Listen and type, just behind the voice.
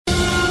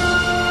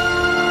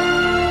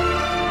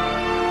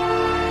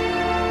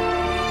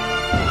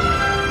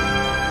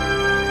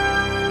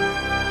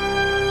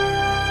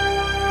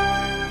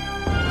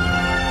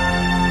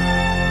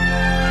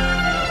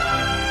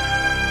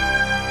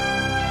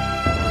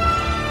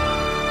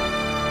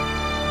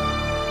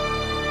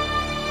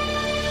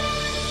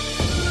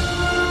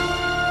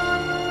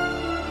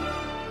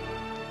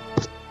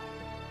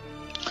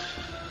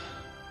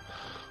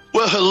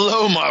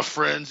Hello, my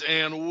friends,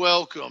 and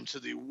welcome to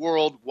the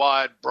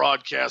worldwide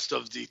broadcast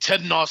of the Ted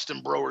and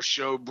Austin Broer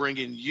Show,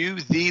 bringing you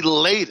the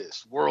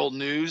latest world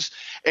news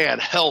and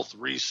health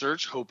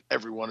research. Hope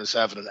everyone is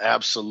having an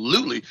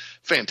absolutely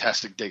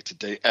fantastic day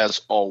today,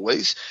 as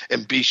always.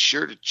 And be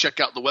sure to check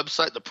out the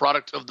website, the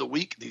product of the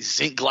week, the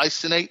zinc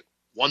glycinate,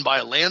 won by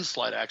a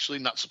landslide, actually,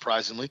 not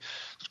surprisingly.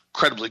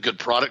 Incredibly good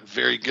product,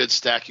 very good,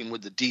 stacking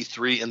with the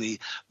D3 and the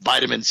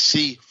vitamin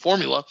C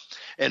formula.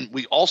 And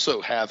we also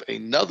have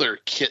another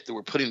kit that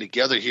we're putting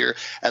together here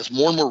as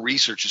more and more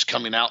research is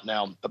coming out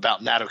now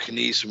about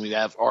nattokinase, and we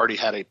have already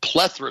had a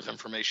plethora of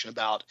information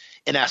about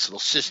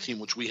N-acetylcysteine,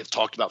 which we have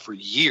talked about for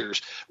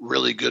years,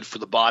 really good for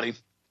the body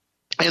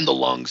and the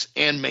lungs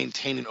and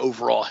maintaining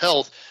overall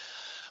health.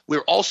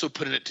 We're also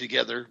putting it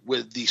together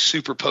with the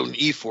super potent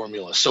E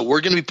formula. So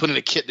we're going to be putting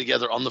a kit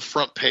together on the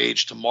front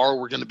page. Tomorrow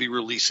we're going to be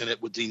releasing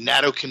it with the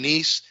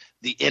nattokinase,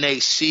 the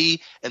NAC,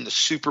 and the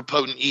super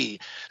potent E.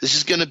 This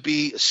is going to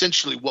be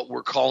essentially what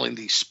we're calling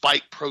the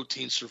spike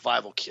protein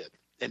survival kit.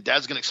 And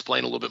Dad's going to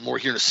explain a little bit more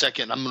here in a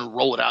second. I'm going to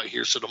roll it out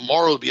here. So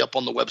tomorrow it'll be up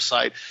on the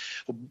website.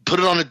 We'll put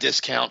it on a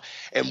discount.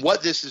 And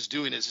what this is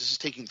doing is this is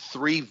taking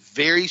three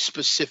very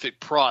specific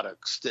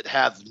products that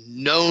have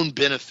known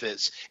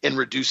benefits in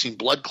reducing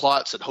blood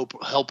clots that help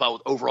out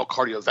with overall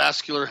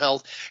cardiovascular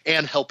health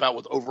and help out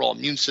with overall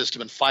immune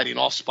system and fighting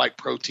off spike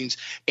proteins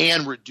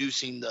and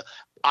reducing the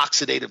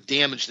oxidative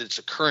damage that's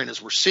occurring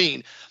as we're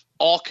seeing,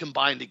 all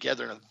combined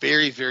together in a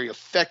very, very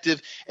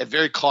effective and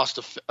very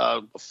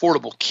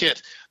affordable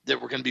kit that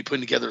we're going to be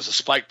putting together as a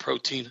spike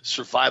protein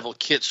survival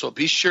kit. So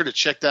be sure to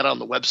check that out on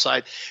the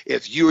website.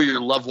 If you or your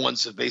loved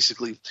ones have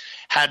basically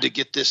had to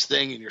get this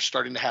thing and you're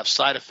starting to have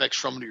side effects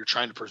from it, or you're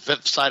trying to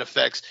prevent side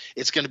effects,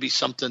 it's going to be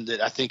something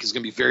that I think is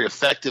going to be very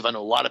effective. I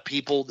know a lot of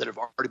people that have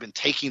already been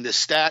taking this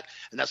stat,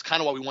 and that's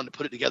kind of why we wanted to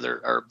put it together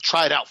or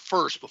try it out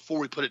first before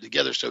we put it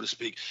together, so to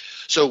speak.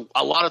 So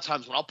a lot of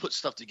times when I'll put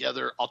stuff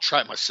together, I'll try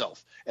it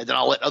myself, and then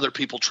I'll let other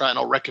people try, and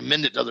I'll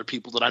recommend it to other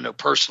people that I know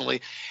personally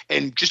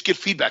and just get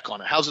feedback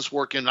on it. How's this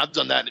working? I've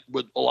done that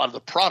with a lot of the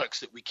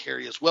products that we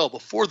carry as well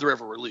before they're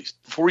ever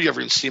released. Before you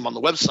ever even see them on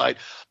the website,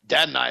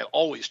 Dad and I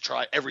always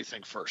try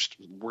everything first.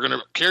 We're going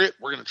to carry it.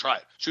 We're going to try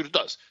it. See what it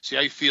does. See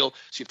how you feel.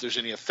 See if there's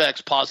any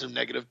effects, positive,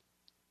 negative.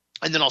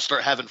 And then I'll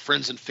start having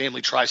friends and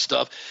family try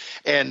stuff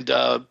and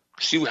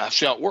see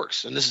how it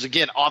works. And this is,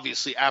 again,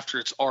 obviously after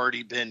it's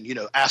already been,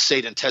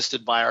 assayed and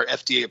tested by our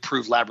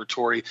FDA-approved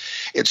laboratory.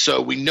 And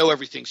so we know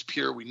everything's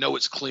pure. We know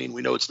it's clean.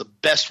 We know it's the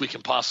best we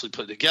can possibly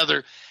put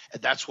together.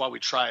 And that's why we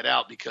try it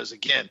out, because,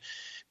 again,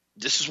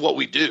 this is what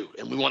we do.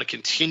 And we want to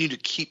continue to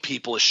keep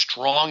people as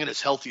strong and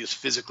as healthy as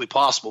physically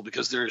possible,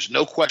 because there is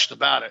no question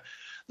about it.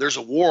 There's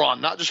a war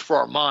on not just for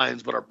our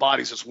minds, but our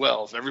bodies as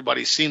well.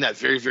 Everybody's seen that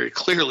very, very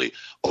clearly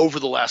over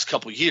the last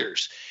couple of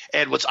years.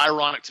 And what's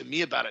ironic to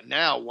me about it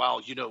now,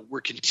 while,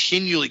 we're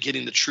continually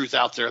getting the truth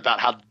out there about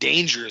how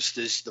dangerous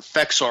the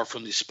effects are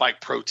from these spike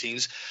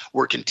proteins,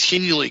 we're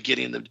continually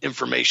getting the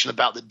information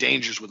about the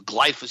dangers with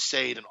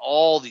glyphosate and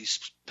all these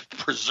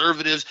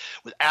preservatives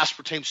with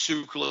aspartame,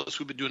 sucralose.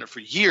 We've been doing it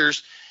for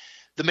years.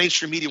 The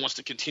mainstream media wants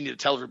to continue to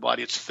tell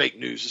everybody it's fake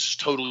news. This is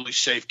totally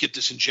safe. Get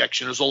this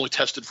injection. It was only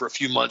tested for a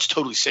few months.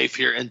 Totally safe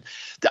here. And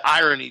the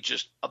irony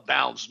just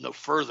abounds no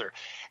further.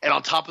 And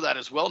on top of that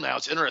as well, now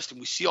it's interesting.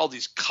 We see all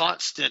these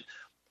constant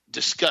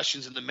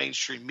discussions in the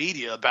mainstream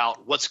media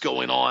about what's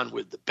going on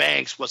with the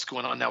banks, what's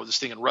going on now with this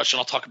thing in Russia. And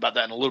I'll talk about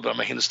that in a little bit. I'm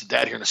going to hand this to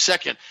Dad here in a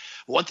second.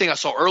 One thing I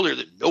saw earlier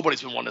that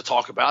nobody's been wanting to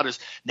talk about is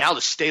now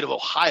the state of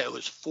Ohio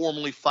has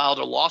formally filed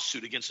a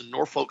lawsuit against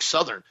Norfolk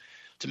Southern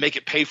to make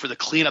it pay for the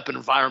cleanup and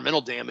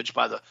environmental damage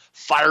by the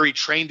fiery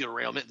train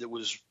derailment that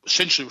was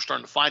essentially, we're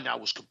starting to find now,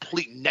 was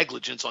complete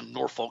negligence on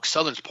Norfolk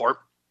Southern's part.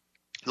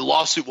 The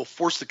lawsuit will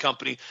force the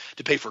company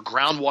to pay for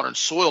groundwater and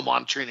soil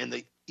monitoring in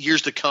the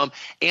years to come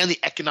and the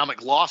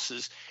economic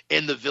losses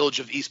in the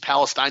village of East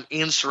Palestine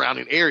and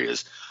surrounding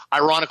areas.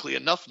 Ironically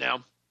enough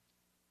now,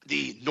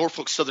 the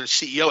Norfolk Southern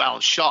CEO,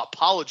 Alan Shaw,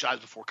 apologized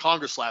before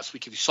Congress last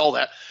week. If you saw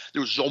that,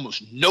 there was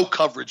almost no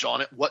coverage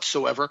on it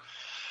whatsoever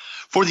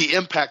for the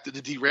impact that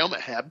the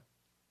derailment had,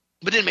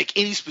 but didn't make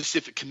any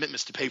specific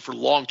commitments to pay for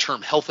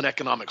long-term health and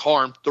economic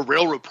harm. The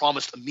railroad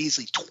promised a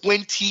measly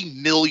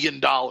 $20 million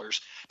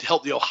to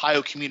help the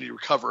Ohio community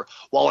recover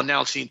while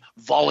announcing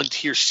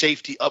volunteer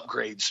safety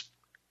upgrades.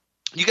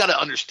 You got to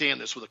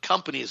understand this with a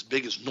company as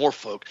big as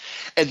Norfolk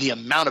and the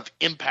amount of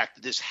impact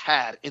that this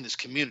had in this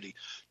community.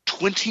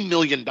 $20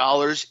 million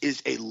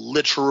is a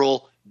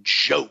literal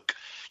joke.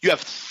 You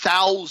have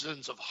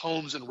thousands of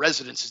homes and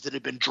residences that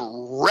have been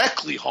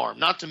directly harmed,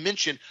 not to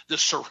mention the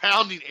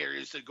surrounding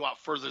areas that go out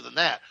further than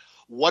that.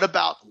 What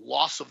about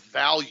loss of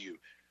value?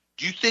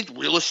 Do you think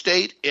real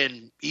estate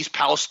in East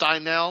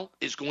Palestine now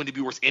is going to be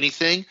worth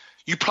anything?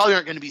 You probably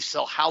aren't going to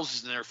sell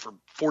houses in there for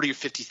 $40,000 or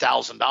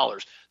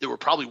 $50,000 that were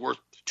probably worth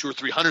 $200,000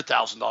 or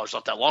 $300,000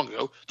 not that long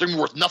ago. They're going to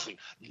be worth nothing.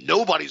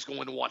 Nobody's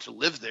going to want to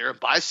live there and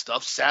buy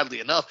stuff. Sadly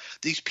enough,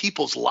 these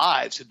people's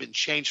lives have been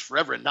changed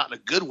forever, and not in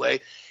a good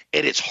way.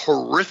 And it's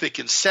horrific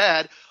and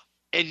sad.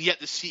 And yet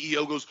the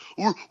CEO goes,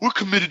 we're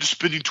committed to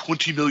spending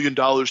 $20 million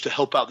to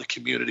help out the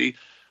community.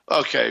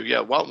 Okay,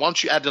 yeah. Why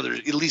don't you add at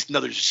least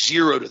another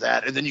zero to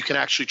that, and then you can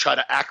actually try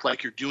to act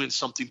like you're doing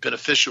something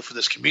beneficial for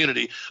this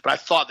community. But I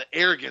thought the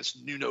arrogance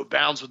knew no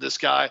bounds with this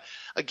guy.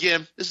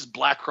 Again, this is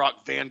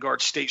BlackRock,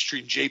 Vanguard, State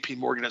Street, and J.P.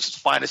 Morgan as its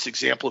finest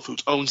example of who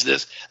owns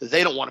this.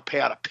 They don't want to pay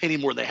out a penny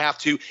more than they have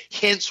to,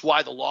 hence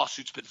why the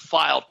lawsuit's been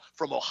filed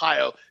from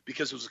Ohio,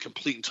 because it was a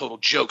complete and total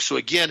joke. So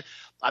again,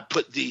 I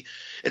put the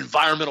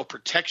environmental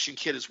protection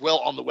kit as well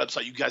on the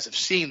website. You guys have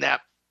seen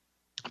that.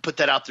 I put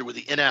that out there with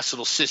the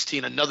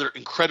N-acetylcysteine, another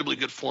incredibly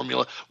good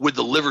formula with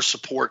the liver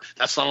support.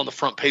 That's not on the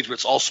front page, but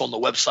it's also on the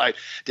website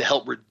to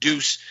help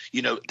reduce,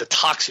 the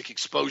toxic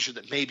exposure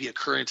that may be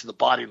occurring to the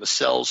body and the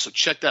cells. So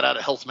check that out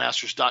at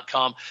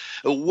healthmasters.com.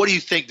 What do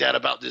you think, Dad,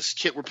 about this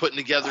kit we're putting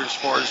together as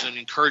far as and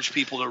encourage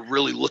people to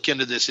really look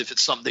into this if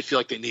it's something they feel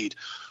like they need?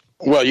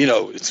 Well,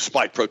 it's a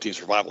spike protein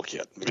survival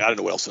kit. I mean, I don't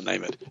know what else to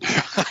name it.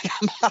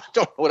 I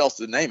don't know what else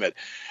to name it.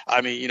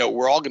 I mean,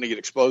 we're all going to get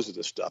exposed to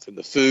this stuff in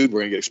the food. We're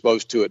going to get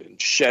exposed to it in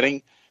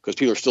shedding because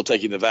people are still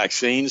taking the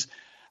vaccines.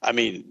 I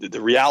mean, the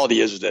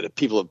reality is that if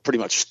people have pretty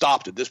much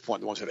stopped at this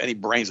point, the ones who have any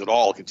brains at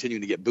all,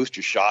 continuing to get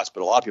booster shots,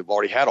 but a lot of people have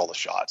already had all the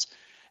shots.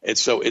 And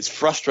so it's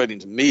frustrating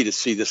to me to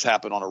see this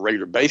happen on a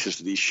regular basis.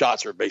 These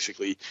shots are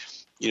basically,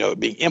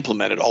 being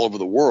implemented all over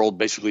the world,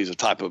 basically as a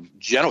type of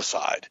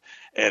genocide.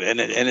 And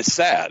it's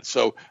sad.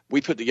 So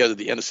we put together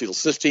the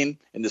N-acetylcysteine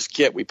in this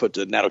kit. We put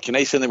the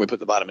nattokinase in there. We put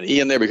the vitamin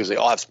E in there because they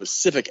all have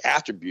specific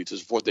attributes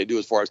as for what they do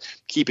as far as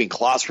keeping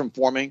clots from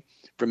forming,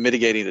 from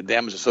mitigating the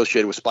damage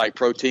associated with spike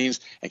proteins,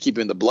 and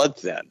keeping the blood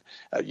thin.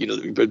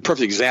 The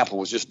perfect example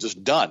was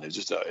just done.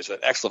 It's an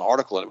excellent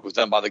article, and it was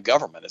done by the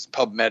government. It's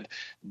PubMed.gov,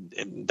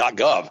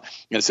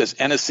 and it says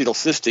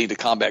N-acetylcysteine to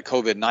combat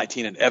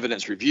COVID-19 and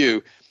evidence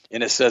review.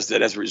 And it says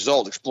that as a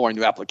result, exploring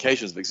new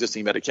applications of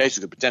existing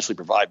medications could potentially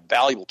provide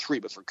valuable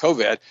treatment for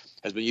COVID,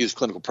 has been used in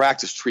clinical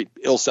practice to treat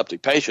ill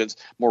septic patients.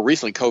 More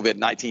recently,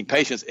 COVID-19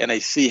 patients,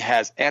 NAC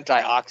has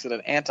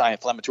antioxidant,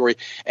 anti-inflammatory,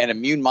 and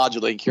immune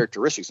modulating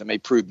characteristics that may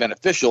prove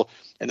beneficial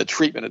in the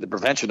treatment and the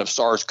prevention of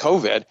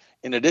SARS-CoV,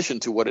 in addition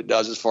to what it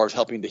does as far as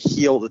helping to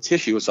heal the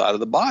tissue inside of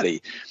the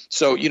body.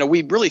 So,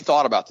 we really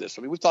thought about this.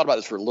 I mean, we've thought about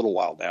this for a little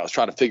while now. I was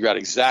trying to figure out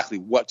exactly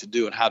what to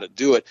do and how to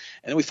do it.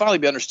 And then we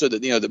finally understood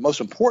that, the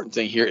most important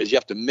thing here is you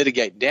have to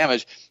mitigate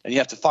damage, and you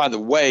have to find a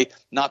way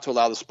not to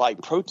allow the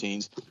spike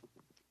proteins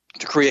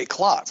to create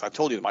clots. I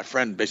told you that my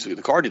friend, basically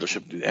the car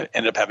dealership,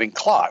 ended up having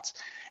clots.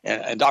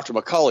 And Dr.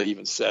 McCullough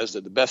even says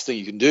that the best thing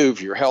you can do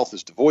for your health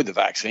is to avoid the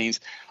vaccines,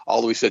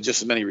 although he said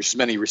just as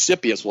many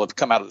recipients will have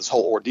come out of this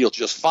whole ordeal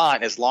just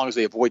fine as long as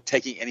they avoid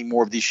taking any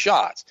more of these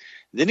shots.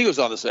 Then he goes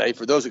on to say,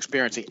 for those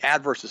experiencing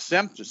adverse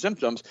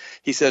symptoms,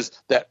 he says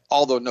that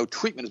although no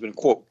treatment has been,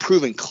 quote,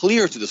 proven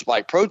clear to the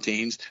spike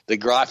proteins, the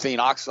graphene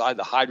oxide,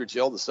 the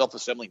hydrogel, the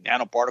self-assembling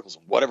nanoparticles,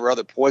 and whatever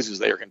other poisons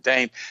they are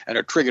contained and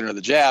are triggered under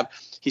the jab,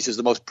 he says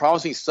the most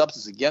promising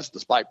substance against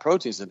the spike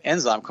proteins is an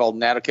enzyme called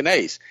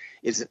nattokinase.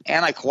 It's an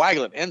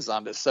anticoagulant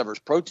enzyme that severs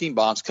protein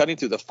bonds, cutting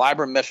through the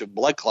fiber mesh of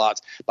blood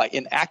clots by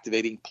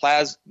inactivating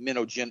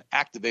plasminogen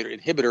activator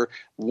inhibitor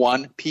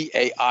 1,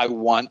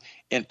 PAI1.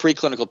 In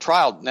preclinical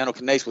trial,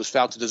 nattokinase was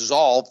found to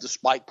dissolve the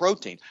spike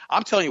protein.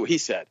 I'm telling you what he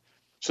said.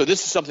 So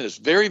this is something that's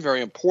very,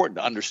 very important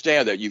to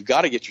understand, that you've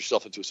got to get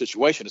yourself into a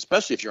situation,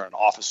 especially if you're in an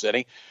office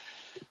setting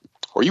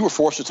or you were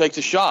forced to take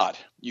the shot.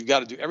 You've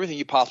got to do everything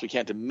you possibly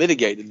can to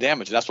mitigate the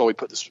damage. And that's why we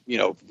put this,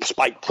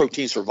 spike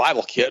protein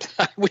survival kit.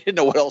 We didn't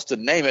know what else to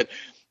name it,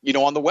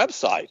 on the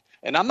website.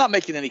 And I'm not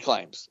making any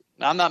claims.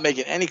 I'm not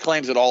making any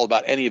claims at all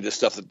about any of this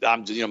stuff that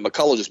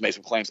McCullough just made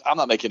some claims. I'm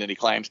not making any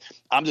claims.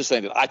 I'm just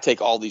saying that I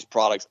take all these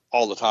products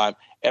all the time,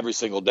 every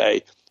single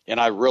day. And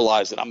I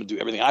realize that I'm going to do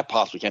everything I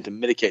possibly can to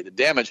mitigate the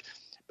damage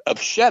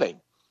of shedding.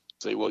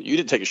 Say, well, you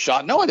didn't take a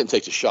shot. No, I didn't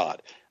take the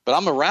shot. But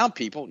I'm around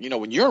people,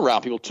 when you're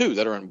around people too,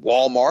 that are in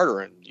Walmart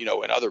or in,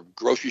 in other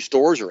grocery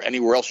stores or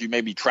anywhere else you may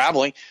be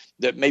traveling,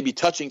 that may be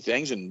touching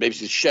things and maybe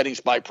just shedding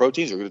spike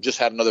proteins, or just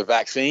had another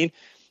vaccine,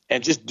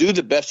 and just do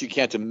the best you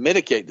can to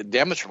mitigate the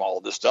damage from all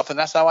of this stuff. And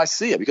that's how I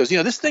see it, because,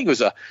 this thing was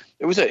a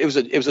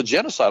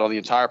genocide on the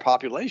entire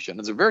population.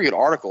 It's a very good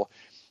article.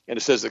 And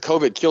it says the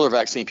COVID killer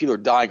vaccine, people are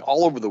dying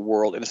all over the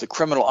world, and it's a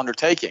criminal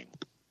undertaking.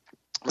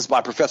 This is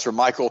by Professor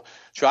Michael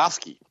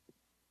Chofsky.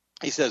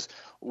 He says,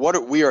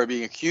 we are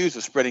being accused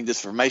of spreading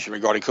disinformation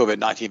regarding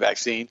COVID-19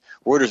 vaccine.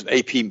 Reuters and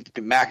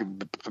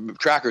AP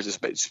trackers,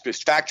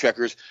 fact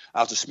checkers,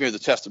 out to smear the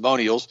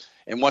testimonials.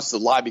 And once the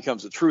lie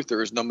becomes the truth,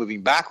 there is no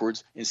moving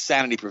backwards.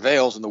 Insanity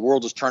prevails, and the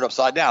world is turned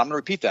upside down. I'm going to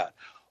repeat that.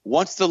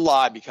 Once the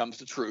lie becomes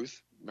the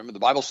truth, remember the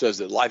Bible says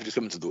that light has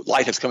come into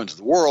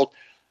the world,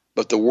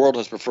 but the world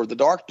has preferred the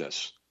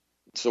darkness.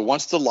 So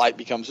once the light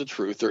becomes the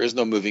truth, there is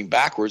no moving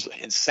backwards.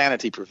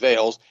 Insanity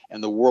prevails,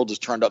 and the world is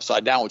turned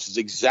upside down, which is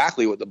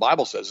exactly what the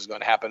Bible says is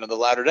going to happen in the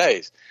latter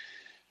days.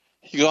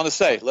 He goes on to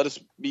say, let us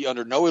be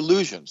under no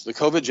illusions. The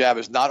COVID jab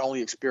is not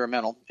only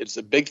experimental, it's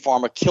a big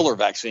pharma killer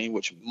vaccine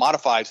which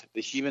modifies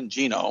the human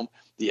genome.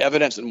 The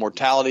evidence in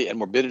mortality and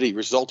morbidity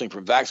resulting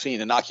from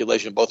vaccine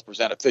inoculation both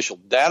present official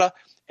data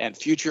and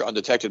future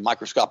undetected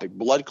microscopic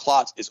blood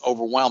clots is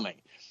overwhelming.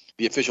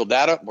 The official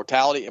data,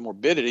 mortality, and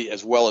morbidity,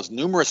 as well as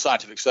numerous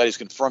scientific studies,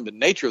 confirm the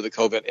nature of the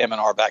COVID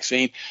MNR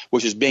vaccine,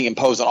 which is being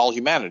imposed on all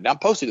humanity. Now, I'm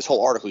posting this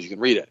whole article so you can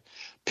read it.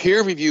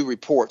 Peer-reviewed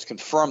reports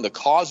confirm the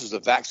causes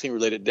of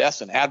vaccine-related deaths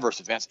and adverse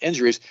events,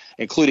 injuries,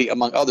 including,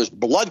 among others,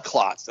 blood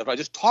clots that I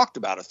just talked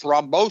about,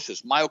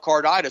 thrombosis,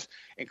 myocarditis,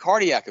 and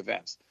cardiac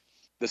events.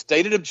 The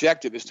stated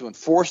objective is to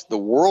enforce the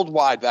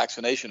worldwide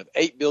vaccination of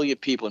 8 billion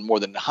people in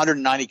more than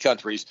 190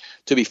 countries,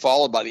 to be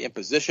followed by the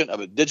imposition of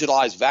a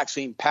digitalized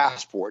vaccine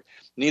passport.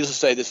 Needless to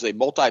say, this is a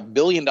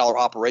multi-billion-dollar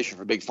operation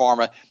for Big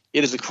Pharma.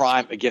 It is a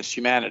crime against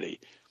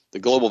humanity. The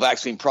global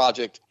vaccine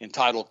project,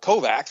 entitled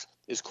COVAX,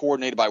 is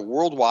coordinated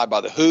worldwide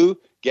by the WHO,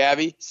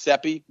 Gavi,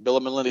 CEPI, Bill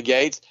and Melinda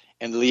Gates,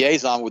 and the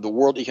liaison with the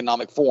World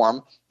Economic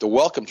Forum, the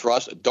Wellcome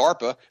Trust,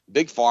 DARPA,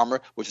 Big Pharma,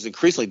 which is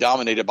increasingly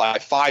dominated by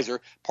Pfizer,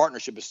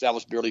 partnership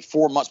established barely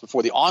 4 months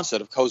before the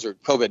onset of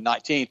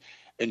COVID-19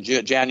 in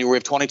January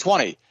of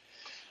 2020.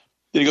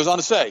 Then he goes on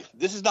to say,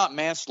 this is not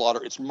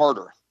manslaughter, it's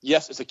murder.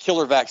 Yes, it's a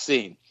killer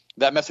vaccine.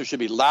 That message should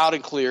be loud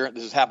and clear.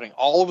 This is happening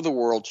all over the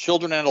world.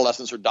 Children and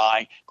adolescents are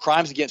dying.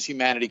 Crimes against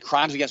humanity,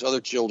 crimes against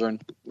other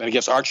children and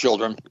against our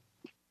children.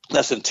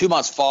 Less than 2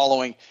 months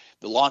following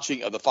the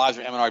launching of the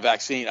Pfizer mRNA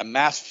vaccine, a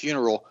mass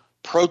funeral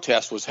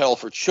protest was held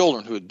for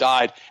children who had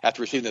died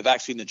after receiving the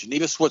vaccine in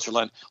Geneva,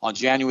 Switzerland on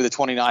January the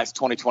 29th,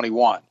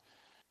 2021.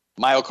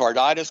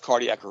 Myocarditis,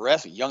 cardiac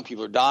arrest, young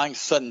people are dying,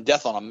 sudden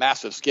death on a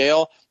massive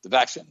scale. The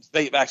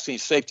Vaccine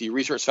Safety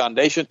Research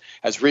Foundation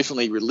has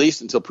recently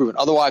released, until proven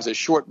otherwise, a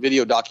short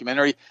video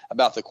documentary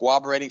about the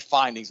corroborating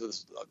findings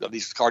of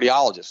these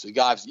cardiologists. So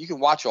guys, you can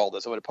watch all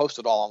this. I'm going to post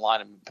it all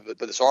online and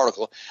put this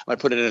article. I'm going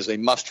to put it in as a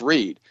must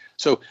read.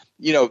 So,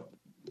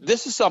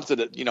 this is something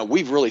that,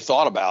 we've really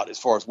thought about as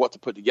far as what to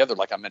put together,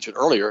 like I mentioned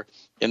earlier,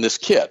 in this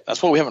kit.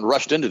 That's why we haven't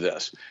rushed into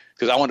this,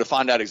 because I wanted to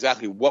find out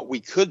exactly what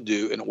we could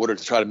do in order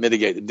to try to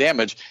mitigate the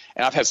damage.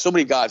 And I've had so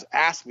many guys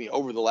ask me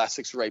over the last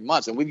 6 or 8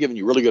 months, and we've given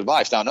you really good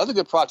advice. Now, another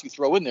good product you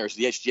throw in there is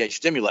the HGH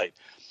Stimulate,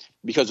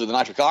 because of the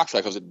nitric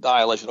oxide, because the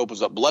dilation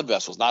opens up blood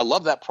vessels. Now, I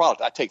love that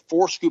product. I take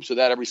 4 scoops of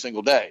that every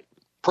single day,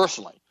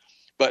 personally.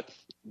 But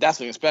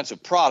that's an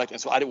expensive product, and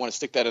so I didn't want to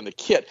stick that in the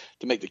kit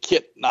to make the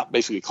kit not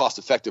basically cost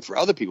effective for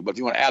other people. But if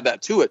you want to add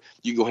that to it,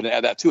 you can go ahead and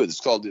add that to it. It's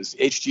called this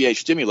HGH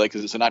Stimulate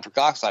because it's a nitric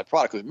oxide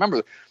product. Because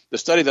remember, the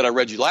study that I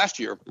read you last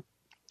year,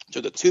 so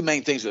the 2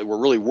 main things that were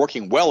really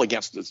working well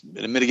against this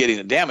and mitigating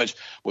the damage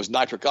was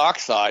nitric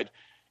oxide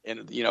and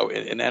and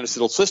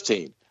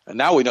N-acetylcysteine. And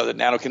now we know that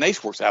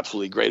nanokinase works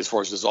absolutely great as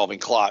far as dissolving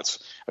clots,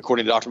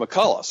 according to Dr.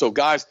 McCullough. So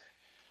guys,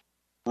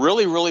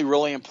 really, really,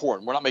 really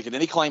important. We're not making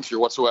any claims here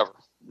whatsoever.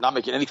 Not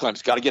making any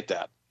claims. Got to get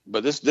that.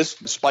 But this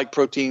spike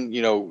protein,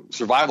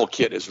 survival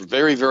kit is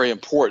very, very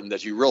important,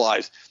 that you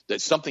realize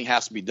that something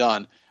has to be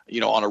done,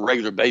 on a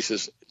regular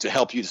basis to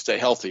help you to stay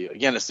healthy.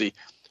 Again, it's the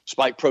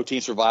spike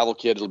protein survival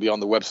kit. It'll be on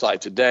the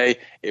website today.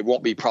 It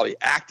won't be probably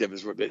active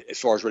as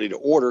far as ready to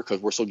order, because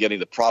we're still getting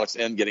the products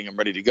in, getting them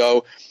ready to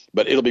go.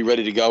 But it'll be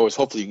ready to go. As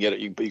hopefully you can get it.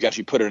 You can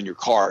actually put it in your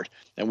card,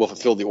 and we'll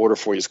fulfill the order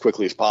for you as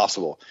quickly as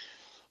possible.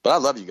 But I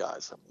love you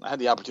guys. I had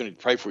the opportunity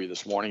to pray for you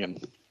this morning,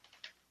 and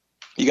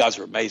you guys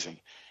are amazing.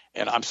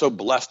 And I'm so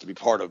blessed to be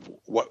part of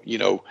what, you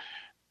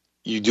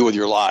do with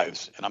your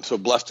lives. And I'm so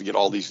blessed to get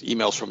all these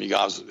emails from you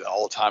guys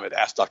all the time at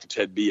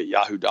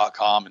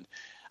AskDrTedB@yahoo.com. And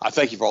I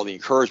thank you for all the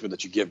encouragement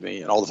that you give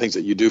me and all the things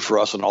that you do for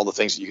us and all the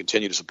things that you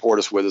continue to support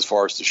us with as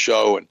far as the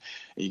show, and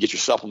you get your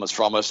supplements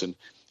from us. And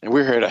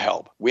we're here to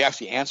help. We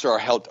actually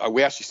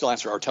still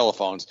answer our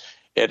telephones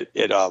at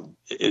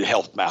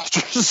Health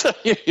Masters.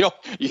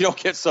 you don't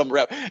get some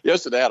rep.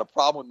 Yesterday I had a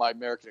problem with my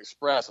American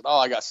Express, and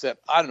I got sent,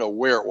 I don't know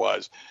where it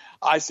was.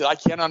 I said, I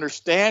can't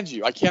understand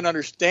you.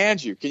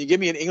 Can you give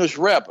me an English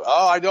rep?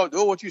 Oh, I don't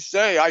know what you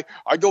say.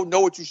 I don't know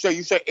what you say.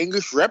 You say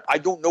English rep? I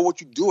don't know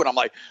what you do. And I'm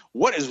like,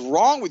 what is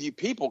wrong with you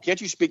people? Can't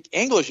you speak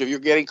English if you're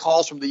getting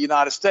calls from the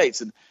United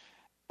States? And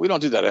we don't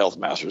do that at Health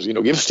Masters.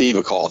 Give Steve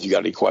a call if you got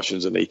any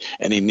questions and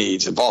any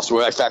needs. And also,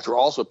 in fact, we're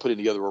also putting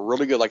together a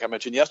really good, like I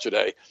mentioned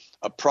yesterday,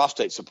 a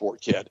prostate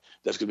support kit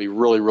that's going to be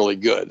really, really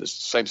good. It's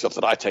the same stuff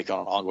that I take on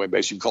an ongoing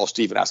basis. You can call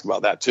Steve and ask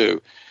about that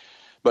too.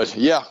 But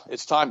yeah,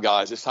 it's time,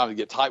 guys. It's time to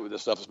get tight with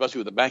this stuff, especially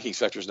with the banking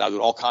sectors now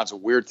doing all kinds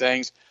of weird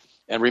things.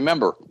 And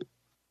remember,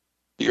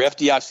 your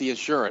FDIC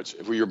insurance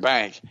for your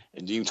bank,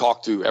 and you can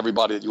talk to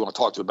everybody that you want to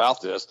talk to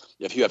about this.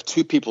 If you have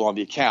 2 people on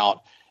the account,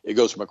 it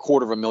goes from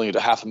 $250,000 to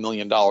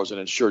 $500,000 in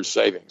insured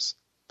savings.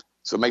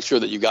 So make sure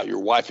that you got your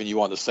wife and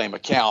you on the same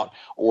account,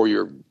 or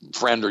your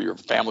friend or your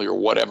family or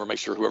whatever. Make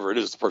sure whoever it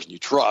is the person you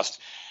trust.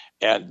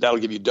 And that'll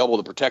give you double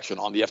the protection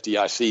on the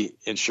FDIC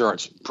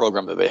insurance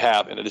program that they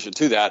have. In addition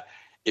to that,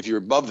 if you're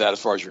above that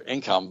as far as your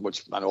income,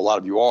 which I know a lot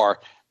of you are,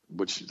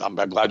 which I'm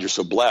glad you're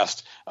so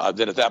blessed,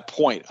 then at that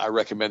point, I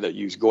recommend that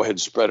you go ahead and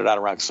spread it out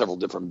around several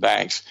different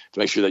banks to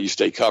make sure that you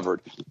stay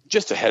covered.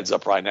 Just a heads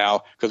up right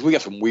now, because we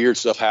got some weird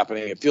stuff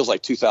happening. It feels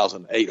like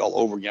 2008 all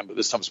over again, but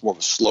this time it's more of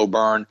a slow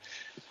burn.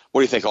 What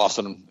do you think,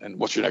 Austin? And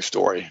what's your next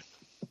story?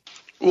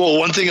 Well,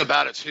 one thing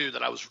about it too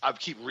that I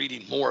keep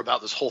reading more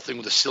about this whole thing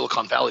with the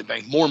Silicon Valley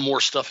Bank. More and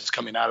more stuff is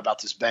coming out about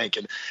this bank,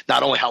 and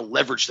not only how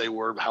leveraged they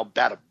were, but how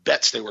bad of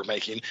bets they were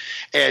making.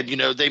 And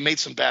they made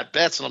some bad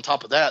bets, and on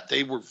top of that,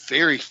 they were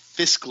very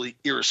fiscally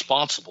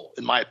irresponsible,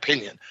 in my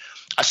opinion.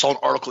 I saw an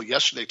article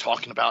yesterday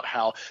talking about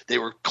how they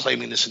were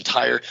claiming this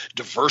entire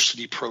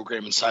diversity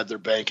program inside their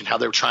bank and how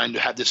they were trying to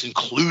have this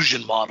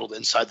inclusion model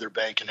inside their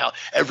bank and how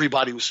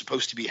everybody was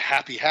supposed to be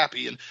happy.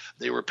 And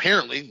they were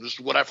apparently, this is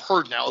what I've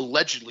heard now,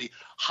 allegedly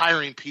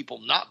hiring people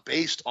not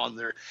based on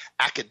their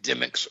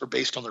academics or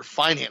based on their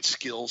finance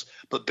skills,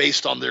 but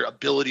based on their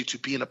ability to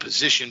be in a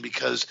position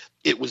because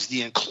it was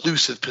the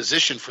inclusive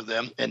position for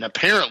them. And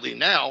apparently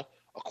now,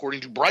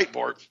 according to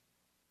Breitbart,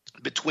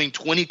 between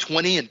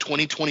 2020 and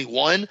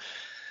 2021,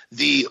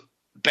 the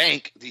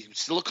bank, the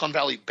Silicon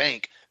Valley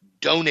Bank,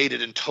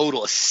 donated in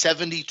total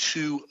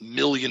 $72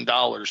 million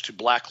to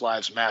Black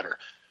Lives Matter.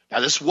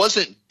 Now, this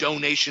wasn't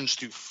donations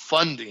through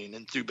funding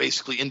and through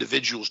basically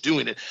individuals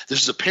doing it.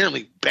 This is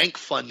apparently bank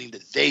funding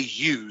that they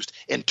used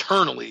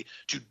internally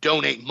to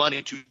donate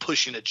money to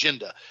push an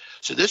agenda.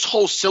 So this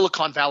whole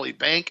Silicon Valley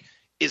Bank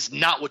is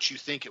not what you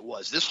think it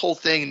was. This whole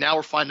thing, now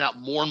we're finding out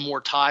more and more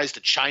ties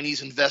to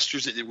Chinese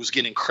investors, that it was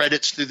getting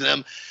credits through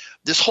them.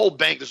 This whole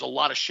bank, there's a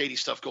lot of shady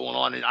stuff going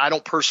on, and I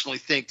don't personally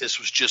think this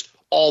was just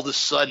all of a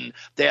sudden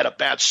they had a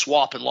bad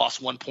swap and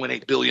lost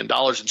 $1.8 billion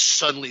and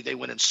suddenly they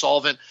went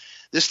insolvent.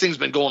 This thing's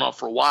been going on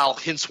for a while,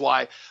 hence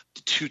why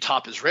the two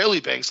top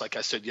Israeli banks, like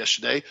I said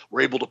yesterday,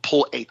 were able to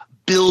pull $1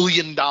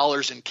 billion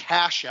in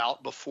cash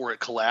out before it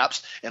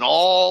collapsed. And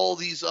all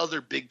these other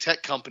big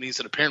tech companies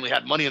that apparently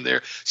had money in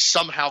there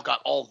somehow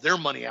got all their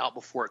money out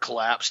before it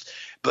collapsed.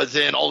 But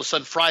then all of a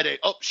sudden Friday,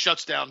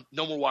 shuts down,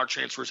 no more wire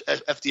transfers,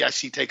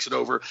 FDIC takes it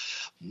over.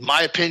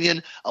 My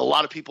opinion, a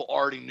lot of people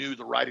already knew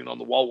the writing on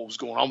the wall, what was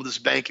going on with this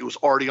bank. It was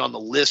already on the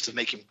list of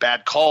making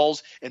bad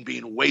calls and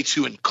being way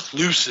too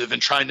inclusive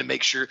and trying to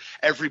make sure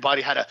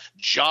everybody had a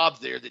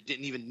job there that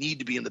didn't even need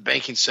to be in the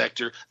banking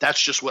sector.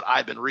 That's just what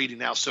I've been reading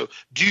now. So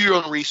do your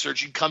own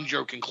research. You can come to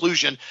your own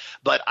conclusion,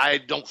 but I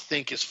don't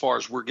think as far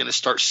as we're going to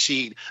start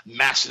seeing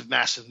massive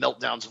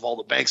meltdowns of all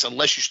the banks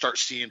unless you start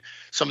seeing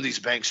some of these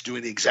banks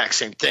doing the exact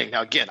same thing.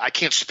 Now, again, I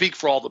can't speak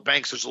for all the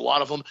banks. There's a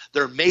lot of them.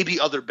 There may be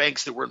other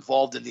banks that were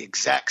involved in the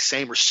exact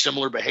same or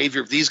similar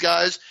behavior of these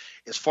guys.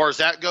 As far as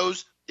that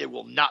goes, it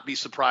will not be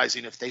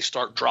surprising if they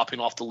start dropping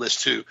off the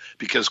list too,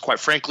 because quite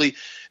frankly,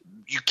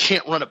 you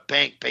can't run a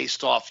bank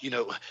based off,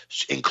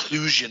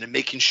 inclusion and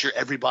making sure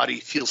everybody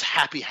feels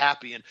happy,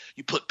 and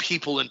you put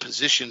people in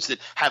positions that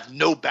have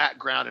no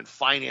background in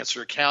finance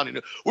or accounting.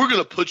 We're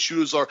going to put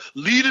you as our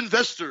lead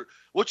investor.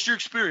 What's your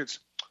experience?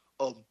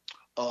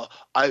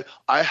 I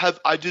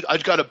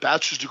got a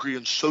bachelor's degree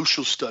in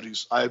social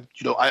studies. I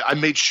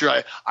made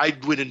sure I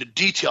went into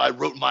detail. I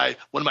wrote one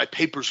of my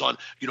papers on,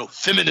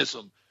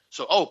 feminism.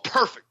 So,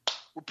 perfect.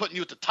 We're putting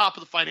you at the top of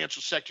the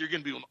financial sector. You're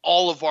going to be doing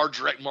all of our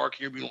direct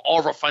marketing. You're going to be doing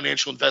all of our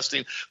financial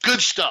investing. Good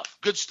stuff.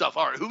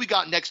 All right, who we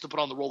got next to put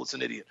on the roll that's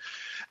an idiot?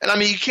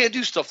 And, you can't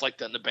do stuff like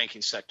that in the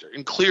banking sector.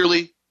 And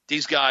clearly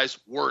these guys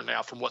were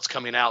now from what's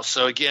coming out.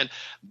 So, again,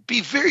 be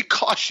very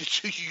cautious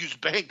who you use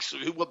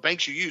what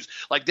banks you use.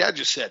 Like Dad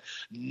just said,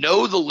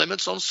 know the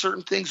limits on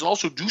certain things and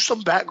also do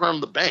some background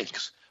on the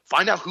banks.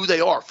 Find out who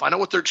they are. Find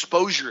out what their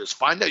exposure is.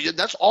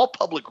 That's all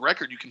public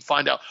record. You can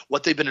find out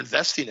what they've been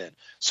investing in.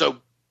 So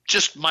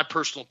just my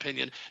personal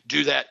opinion,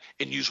 do that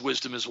and use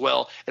wisdom as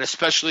well. And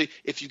especially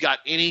if you've got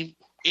any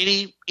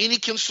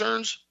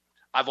concerns,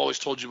 I've always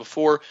told you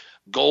before,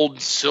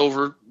 gold,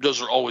 silver,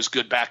 those are always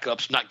good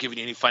backups. I'm not giving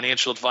you any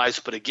financial advice,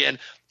 but again,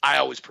 I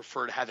always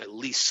prefer to have at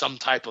least some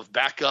type of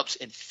backups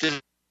and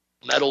physical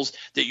metals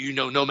that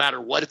no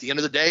matter what, at the end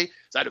of the day.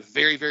 I had a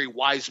very, very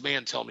wise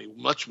man tell me,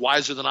 much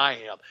wiser than I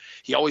am.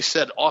 He always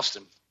said,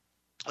 Austin,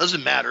 it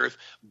doesn't matter if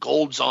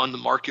gold's on the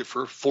market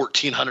for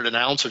 $1,400 an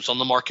ounce or it's on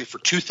the market for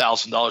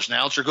 $2,000 an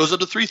ounce or goes up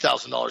to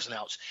 $3,000 an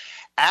ounce.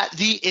 At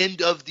the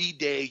end of the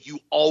day, you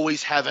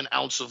always have an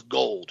ounce of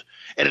gold.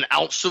 And an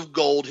ounce of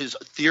gold has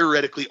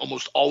theoretically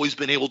almost always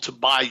been able to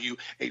buy you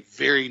a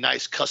very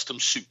nice custom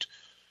suit.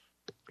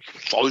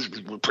 It's always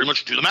pretty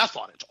much do the math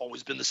on it. It's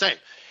always been the same.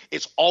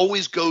 It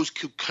always goes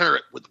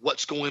concurrent with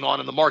what's going on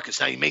in the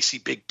markets. Now, you may see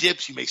big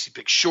dips, you may see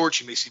big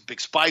shorts, you may see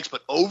big spikes,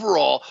 but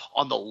overall,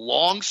 on the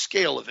long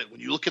scale of it, when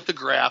you look at the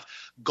graph,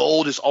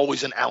 gold is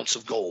always an ounce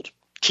of gold.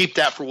 Keep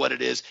that for what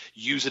it is.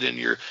 Use it in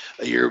your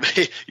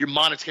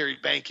monetary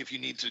bank if you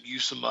need to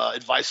use some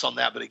advice on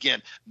that. But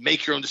again,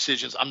 make your own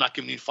decisions. I'm not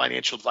giving you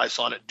financial advice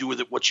on it. Do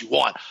with it what you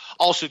want.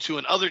 Also, too,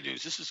 in other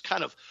news, this is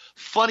kind of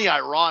funny,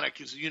 ironic,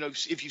 because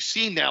if you've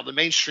seen now, the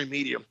mainstream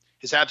media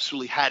has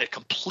absolutely had a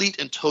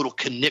complete and total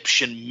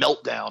conniption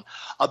meltdown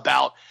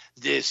about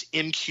this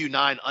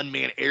MQ-9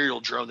 unmanned aerial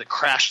drone that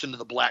crashed into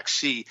the Black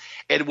Sea.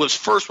 And it was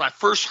when I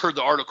first heard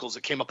the articles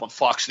that came up on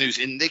Fox News,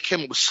 and they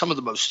came up with some of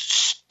the most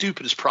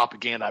stupidest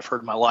propaganda I've heard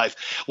in my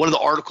life. One of the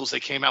articles they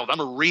came out with, I'm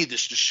going to read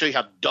this to show you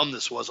how dumb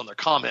this was on their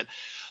comment.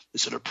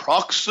 It said,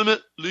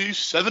 approximately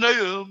 7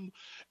 a.m.,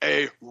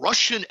 a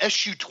Russian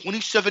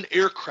Su-27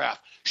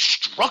 aircraft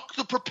struck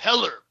the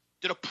propeller,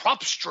 did a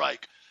prop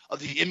strike of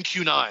the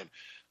MQ-9,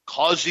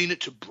 causing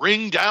it to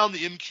bring down the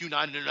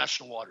MQ-9 in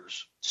international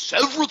waters.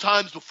 Several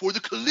times before the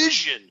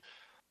collision,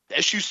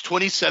 the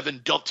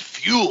Su-27 dumped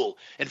fuel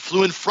and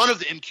flew in front of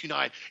the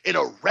MQ-9 in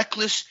a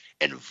reckless,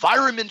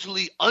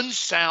 environmentally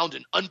unsound,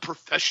 and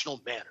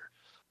unprofessional manner.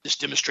 This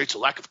demonstrates a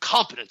lack of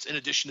competence in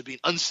addition to being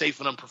unsafe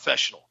and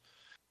unprofessional.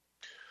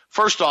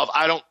 First off,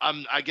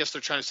 I guess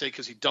they're trying to say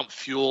because he dumped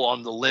fuel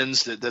on the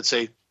lens that's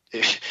a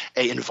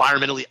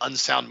environmentally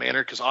unsound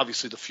manner, because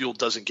obviously the fuel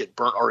doesn't get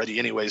burnt already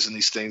anyways in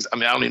these things. I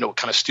mean, I don't even know what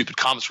kind of stupid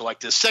comments are like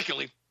this.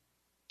 Secondly,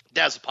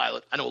 Dad's a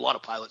pilot. I know a lot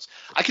of pilots.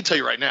 I can tell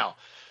you right now,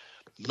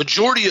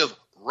 majority of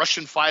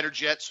Russian fighter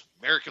jets,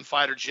 American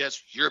fighter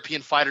jets,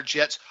 European fighter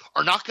jets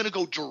are not going to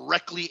go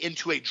directly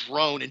into a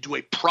drone and do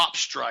a prop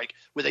strike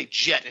with a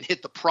jet and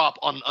hit the prop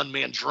on an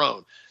unmanned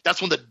drone.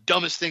 That's one of the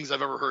dumbest things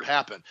I've ever heard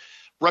happen.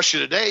 Russia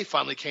Today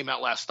finally came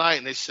out last night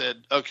and they said,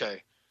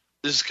 okay,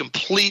 this is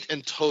complete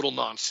and total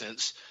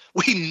nonsense.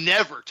 We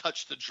never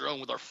touched the drone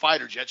with our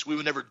fighter jets. We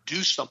would never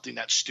do something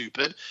that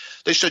stupid.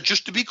 They said,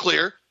 just to be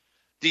clear,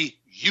 the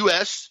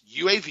U.S.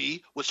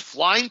 UAV was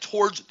flying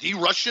towards the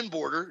Russian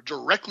border,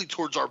 directly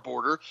towards our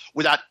border,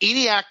 without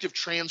any active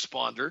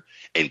transponder,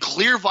 in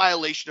clear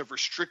violation of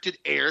restricted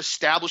air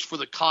established for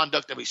the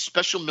conduct of a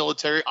special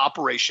military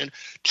operation.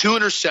 2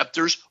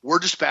 interceptors were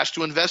dispatched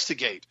to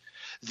investigate.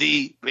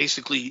 The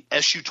basically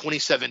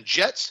Su-27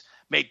 jets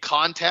made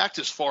contact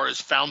as far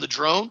as found the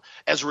drone.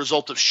 As a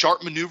result of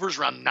sharp maneuvers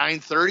around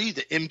 9:30,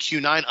 the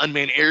MQ-9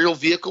 unmanned aerial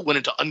vehicle went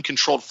into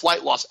uncontrolled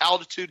flight, lost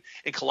altitude,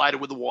 and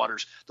collided with the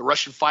waters. The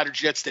Russian fighter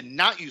jets did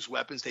not use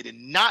weapons. They did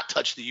not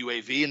touch the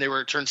UAV, and they were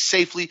returned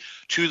safely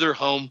to their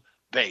home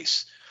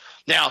base.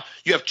 Now,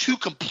 you have 2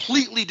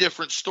 completely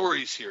different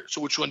stories here.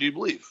 So which one do you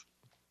believe?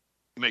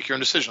 You make your own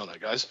decision on that,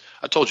 guys.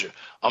 I told you,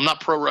 I'm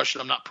not pro-Russian.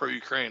 I'm not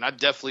pro-Ukraine. I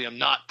definitely am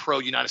not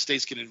pro-United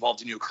States getting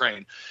involved in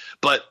Ukraine.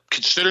 But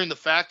considering the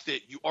fact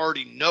that you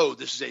already know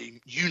this is a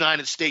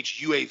United States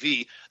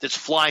UAV that's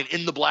flying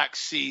in the Black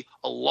Sea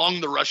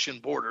along the Russian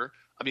border,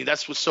 I mean,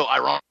 that's what's so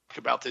ironic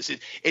about this.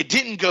 It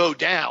didn't go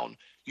down,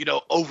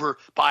 over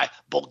by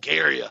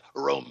Bulgaria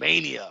or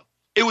Romania.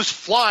 It was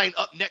flying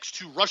up next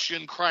to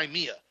Russian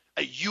Crimea,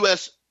 a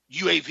U.S.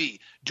 UAV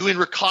doing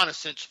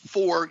reconnaissance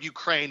for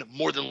Ukraine,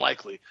 more than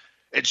likely.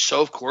 And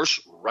so, of course,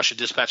 Russia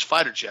dispatched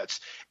fighter jets.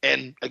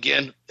 And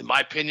again, in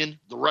my opinion,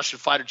 the Russian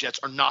fighter jets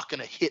are not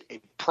going to hit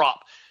a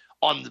prop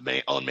on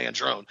the unmanned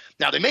drone.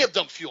 Now, they may have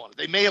dumped fuel on it.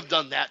 They may have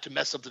done that to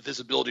mess up the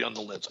visibility on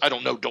the lens. I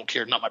don't know, don't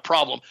care, not my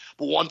problem.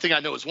 But one thing I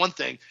know is one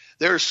thing.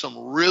 There are some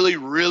really,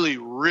 really,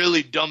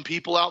 really dumb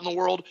people out in the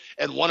world,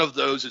 and one of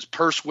those is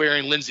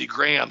purse-wearing Lindsey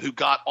Graham, who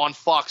got on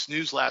Fox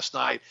News last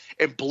night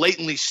and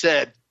blatantly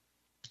said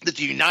that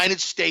the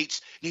United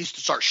States needs to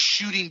start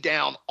shooting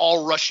down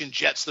all Russian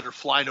jets that are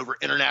flying over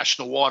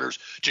international waters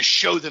to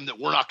show them that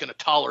we're not going to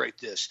tolerate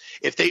this.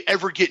 If they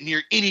ever get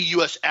near any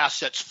U.S.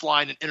 assets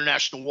flying in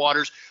international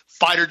waters,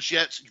 fighter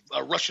jets,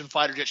 Russian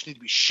fighter jets need to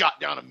be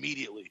shot down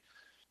immediately.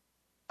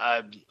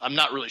 I'm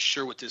not really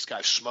sure what this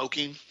guy's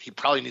smoking. He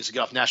probably needs to get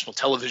off national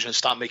television and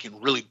stop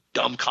making really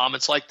dumb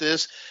comments like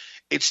this.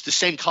 It's the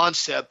same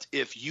concept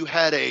if you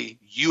had a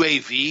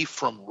UAV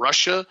from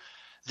Russia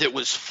that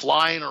was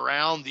flying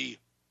around the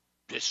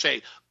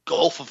say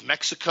Gulf of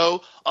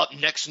Mexico up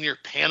next near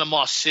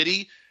Panama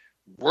City.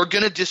 We're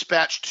going to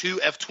dispatch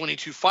 2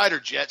 F-22 fighter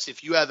jets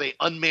if you have an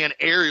unmanned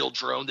aerial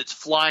drone that's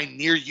flying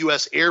near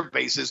U.S. air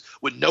bases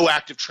with no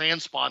active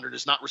transponder and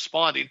is not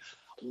responding.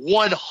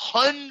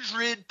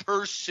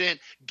 100%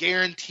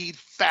 guaranteed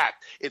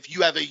fact. If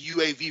you have a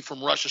UAV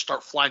from Russia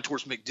start flying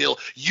towards MacDill,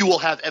 you will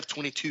have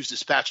F-22s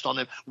dispatched on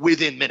them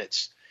within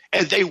minutes.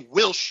 And they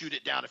will shoot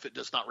it down if it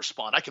does not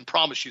respond. I can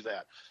promise you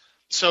that.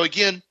 So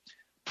again,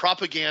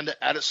 propaganda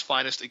at its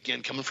finest,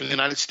 again, coming from the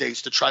United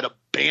States to try to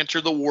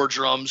banter the war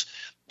drums.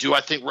 Do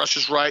I think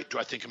Russia's right? Do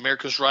I think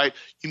America's right?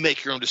 You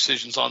make your own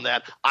decisions on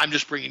that. I'm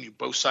just bringing you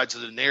both sides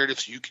of the narrative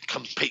so you can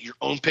come paint your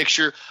own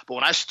picture. But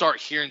when I start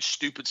hearing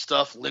stupid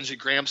stuff Lindsey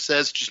Graham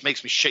says, it just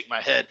makes me shake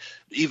my head,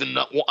 even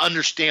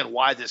understand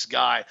why this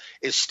guy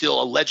is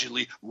still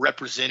allegedly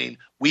representing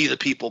we the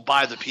people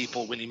by the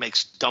people when he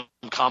makes dumb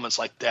comments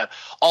like that.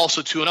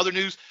 Also, to another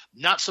news,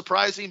 not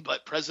surprising,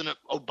 but President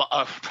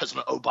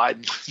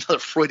Biden, another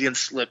Freudian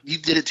slip. You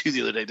did it too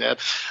the other day, Dad.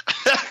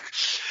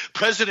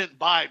 President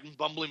Biden,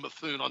 bumbling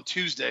buffoon, on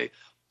Tuesday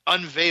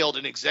unveiled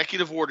an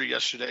executive order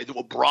yesterday that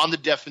will broaden the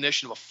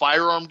definition of a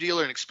firearm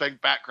dealer and expect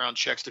background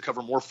checks to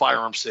cover more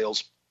firearm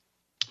sales.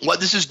 What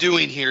this is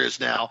doing here is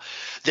now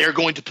they're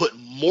going to put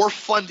more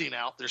funding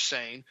out, they're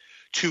saying,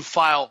 to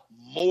file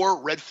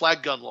more red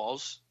flag gun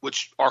laws,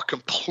 which are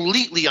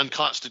completely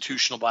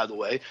unconstitutional, by the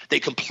way.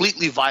 They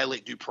completely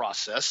violate due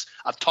process.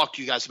 I've talked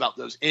to you guys about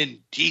those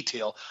in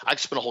detail. I could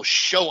spend a whole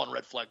show on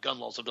red flag gun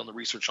laws. I've done the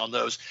research on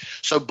those.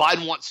 So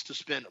Biden wants to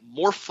spend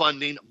more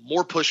funding,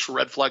 more push for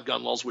red flag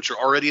gun laws, which are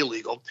already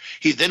illegal.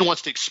 He then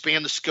wants to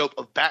expand the scope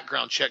of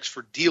background checks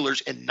for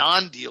dealers and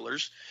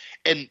non-dealers.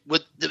 And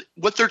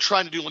what they're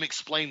trying to do, let me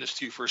explain this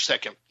to you for a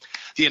second.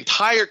 The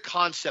entire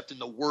concept and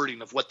the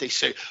wording of what they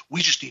say,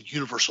 we just need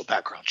universal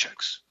background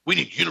checks. We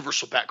need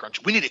universal background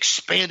checks. We need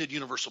expanded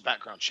universal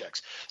background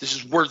checks. This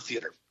is word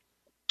theater.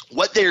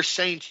 What they are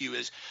saying to you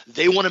is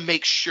they want to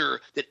make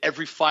sure that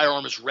every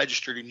firearm is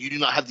registered and you do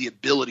not have the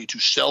ability to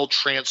sell,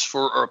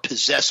 transfer, or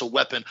possess a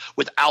weapon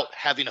without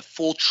having a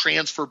full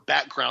transfer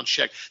background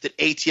check that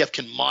ATF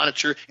can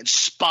monitor and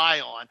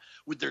spy on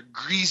with their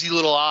greasy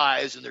little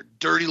eyes and their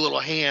dirty little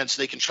hands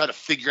so they can try to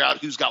figure out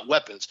who's got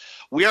weapons.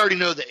 We already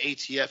know that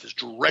ATF is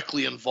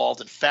directly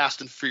involved in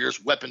fast and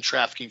furious weapon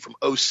trafficking from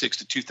 2006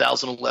 to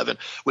 2011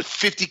 with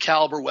 50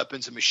 caliber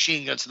weapons and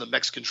machine guns in the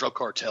Mexican drug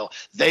cartel.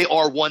 They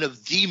are one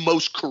of the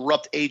most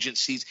corrupt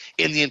agencies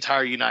in the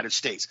entire United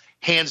States.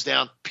 Hands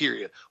down,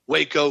 period.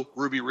 Waco,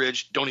 Ruby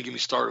Ridge, don't even get me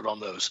started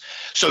on those.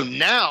 So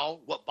now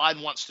what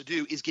Biden wants to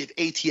do is give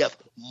ATF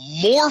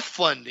more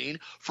funding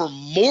for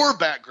more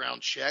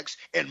background checks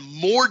and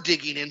more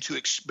digging into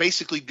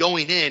basically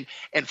going in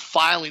and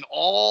filing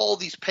all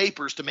these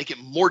papers to make it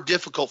more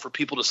difficult for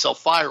people to sell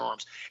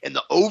firearms. And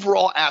the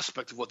overall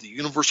aspect of what the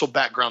universal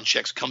background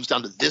checks comes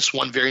down to this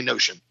one very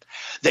notion.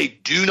 They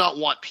do not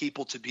want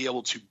people to be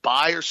able to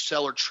buy or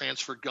sell or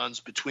transfer guns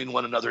between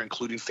one another,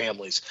 including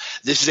families.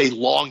 This is a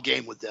long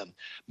game with them.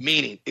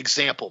 Meaning,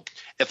 example,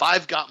 if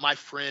I've got my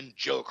friend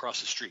Joe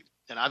across the street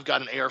and I've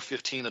got an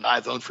AR-15 that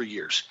I've owned for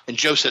years, and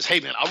Joe says, hey,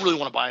 man, I really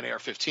want to buy an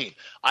AR-15.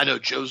 I know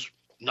Joe's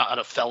not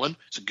a felon.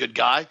 He's a good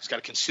guy. He's got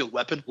a concealed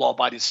weapon,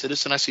 law-abiding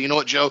citizen. I say, you know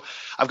what, Joe,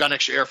 I've got an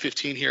extra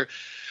AR-15 here.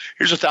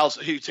 Here's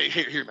 $1,000. He'd say,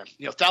 here, man,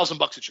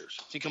 $1,000 is yours.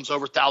 If he comes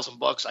over,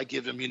 $1,000. I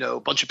give him, a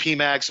bunch of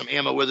PMags, some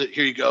ammo with it.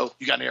 Here you go.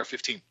 You got an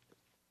AR-15.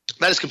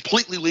 That is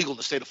completely legal in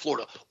the state of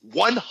Florida.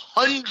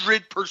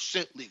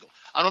 100% legal.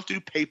 I don't have to do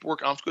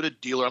paperwork. I don't have to go to a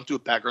dealer. I don't have to do a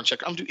background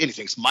check. I don't do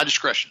anything. It's my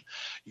discretion.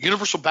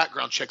 Universal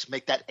background checks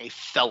make that a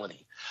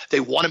felony. They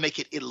want to make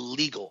it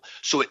illegal.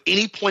 So at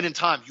any point in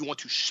time you want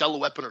to sell a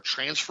weapon or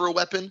transfer a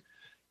weapon,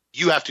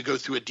 you have to go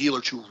through a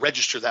dealer to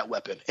register that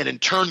weapon. And in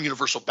turn,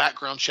 universal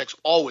background checks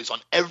always on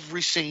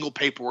every single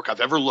paperwork I've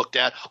ever looked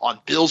at, on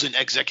bills and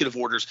executive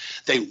orders,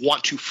 they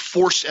want to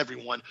force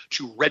everyone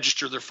to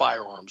register their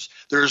firearms.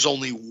 There is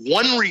only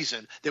one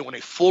reason they want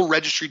a full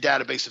registry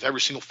database of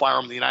every single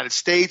firearm in the United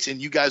States,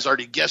 and you guys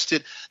already guessed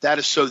it. That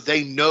is so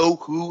they know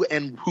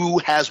who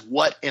has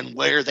what and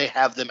where they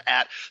have them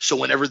at. So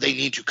whenever they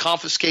need to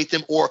confiscate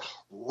them or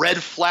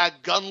red flag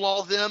gun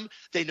law them,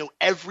 they know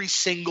every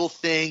single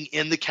thing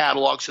in the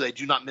catalog so they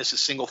do not miss a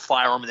single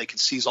firearm and they can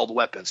seize all the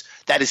weapons.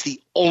 That is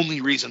the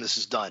only reason this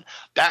is done.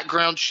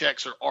 Background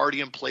checks are already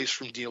in place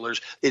from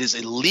dealers. It is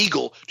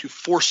illegal to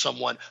force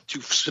someone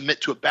to submit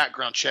to a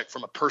background check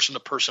from a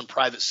person-to-person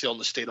private sale in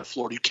the state of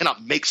Florida. You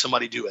cannot make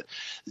somebody do it.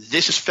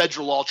 This is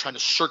federal law trying to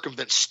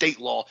circumvent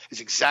state law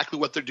is exactly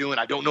what they're doing.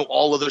 I don't know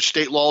all other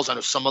state laws. I know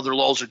some other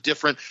laws are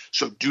different,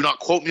 so do not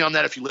quote me on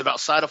that if you live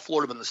outside of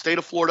Florida. But in the state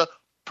of Florida,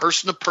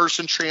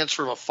 person-to-person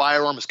transfer of a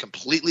firearm is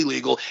completely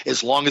legal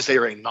as long as they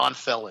are a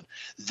non-felon.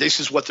 This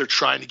is what they're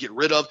trying to get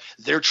rid of.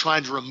 They're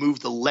trying to remove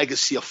the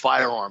legacy of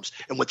firearms.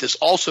 And what this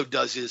also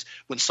does is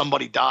when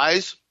somebody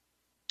dies,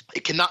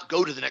 it cannot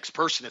go to the next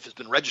person if it's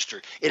been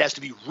registered. It has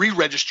to be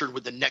re-registered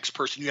with the next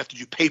person. You have to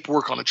do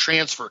paperwork on a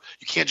transfer.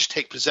 You can't just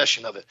take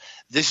possession of it.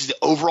 This is the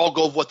overall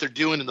goal of what they're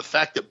doing, and the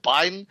fact that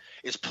Biden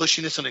is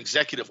pushing this on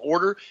executive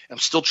order. I'm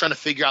still trying to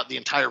figure out the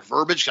entire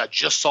verbiage. I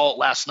just saw it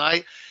last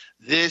night.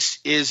 This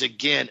is,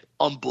 again,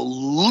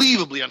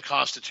 unbelievably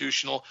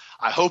unconstitutional.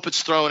 I hope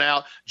it's thrown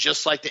out,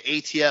 just like the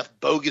ATF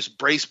bogus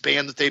brace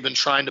ban that they've been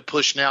trying to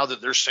push now that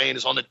they're saying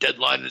is on the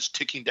deadline and it's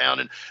ticking down.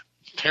 And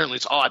apparently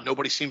it's odd.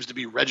 Nobody seems to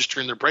be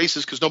registering their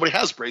braces because nobody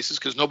has braces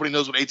because nobody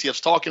knows what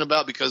ATF's talking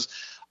about because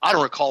I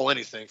don't recall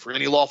anything. For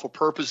any lawful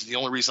purpose, the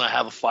only reason I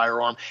have a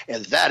firearm.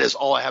 And that is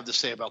all I have to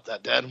say about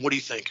that, Dad. What do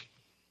you think?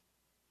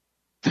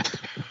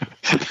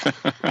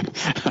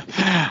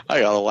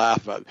 I got to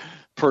laugh at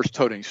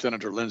purse-toting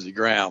Senator Lindsey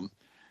Graham.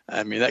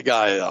 I mean, that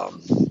guy,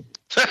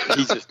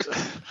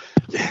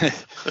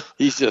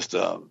 he's just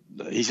a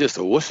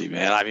wussy,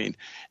 man. I mean,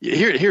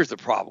 here's the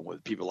problem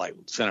with people like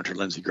Senator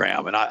Lindsey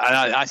Graham, and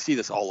I see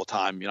this all the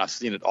time. I've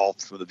seen it all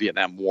from the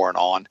Vietnam War and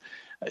on.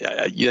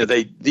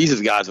 These are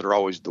the guys that are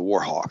always the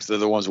war hawks. They're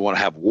the ones who want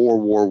to have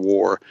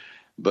war.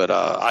 But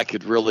I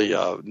could really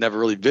never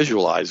really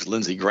visualize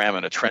Lindsey Graham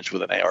in a trench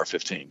with an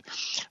AR-15.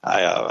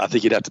 I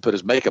think he'd have to put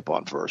his makeup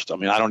on first. I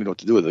mean, I don't even know what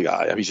to do with the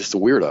guy. I mean, he's just a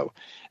weirdo,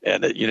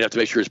 and you'd have to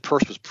make sure his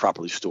purse was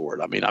properly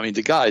stored. I mean,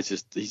 the guy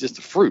is he's just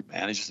a fruit,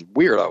 man. He's just a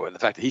weirdo, and the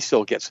fact that he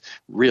still gets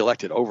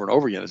reelected over and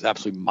over again is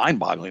absolutely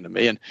mind-boggling to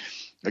me. And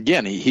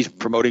again, he's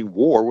promoting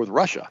war with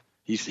Russia.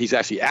 He's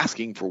actually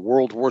asking for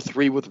World War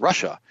III with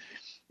Russia,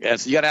 and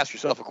so you got to ask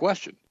yourself a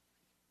question.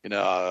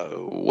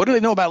 What do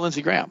they know about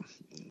Lindsey Graham?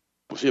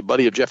 Was he a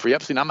buddy of Jeffrey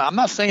Epstein? I'm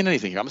not saying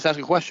anything here. I'm just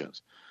asking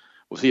questions.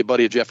 Was he a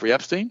buddy of Jeffrey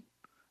Epstein?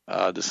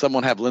 Does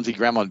someone have Lindsey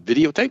Graham on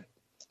videotape?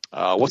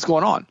 What's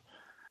going on?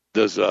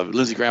 Does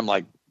Lindsey Graham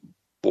like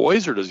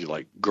boys, or does he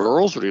like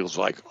girls, or does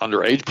he like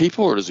underage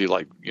people, or does he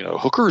like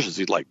hookers? Does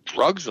he like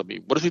drugs? I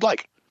mean, what does he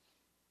like?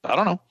 I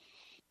don't know.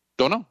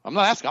 Don't know. I'm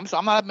not asking.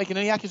 I'm not making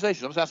any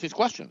accusations. I'm just asking these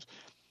questions.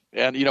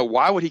 And,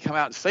 why would he come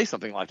out and say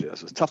something like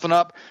this? It's toughen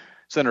up.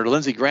 Senator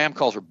Lindsey Graham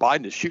calls for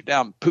Biden to shoot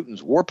down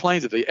Putin's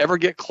warplanes if they ever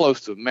get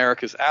close to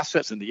America's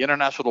assets in the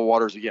international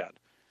waters again.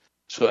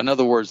 So, in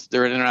other words,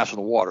 they're in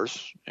international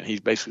waters, and he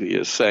basically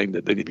is saying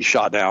that they need to be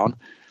shot down.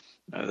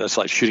 That's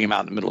like shooting them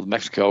out in the middle of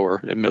Mexico or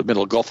in the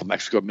middle of the Gulf of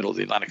Mexico, middle of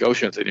the Atlantic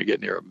Ocean if they need to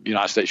get near a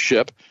United States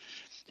ship.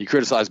 He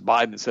criticized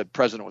Biden and said the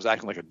president was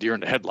acting like a deer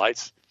in the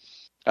headlights.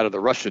 Out of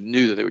the Russia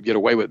knew that they would get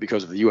away with it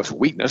because of the U.S.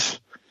 weakness.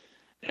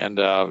 And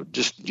I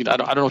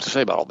don't know what to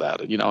say about all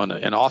that.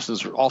 And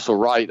Austin's also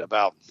right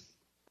about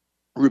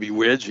Ruby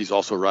Ridge. He's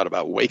also right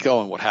about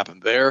Waco and what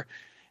happened there.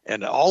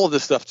 And all of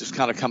this stuff just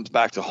kind of comes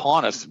back to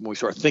haunt us when we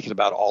start thinking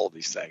about all of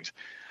these things.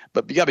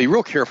 But you got to be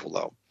real careful,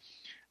 though.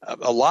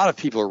 A lot of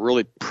people are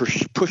really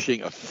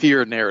pushing a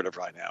fear narrative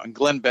right now. And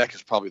Glenn Beck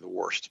is probably the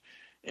worst.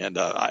 And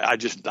I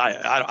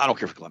don't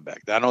care for Glenn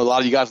Beck. I know a lot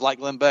of you guys like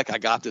Glenn Beck. I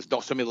got this.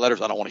 Don't send me the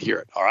letters. I don't want to hear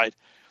it. All right.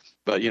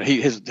 But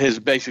his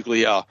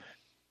basically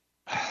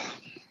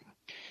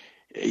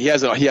he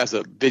has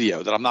a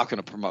video that I'm not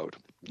going to promote.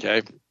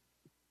 Okay.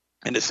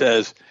 And it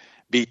says,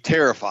 "Be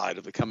terrified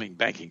of the coming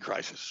banking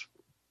crisis."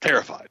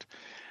 Terrified.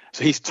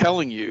 So he's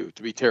telling you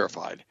to be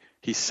terrified.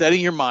 He's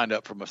setting your mind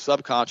up from a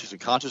subconscious and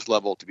conscious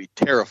level to be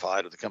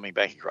terrified of the coming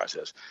banking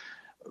crisis.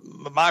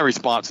 My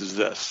response is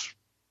this.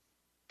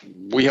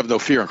 We have no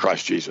fear in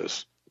Christ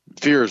Jesus.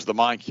 Fear is the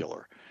mind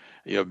killer.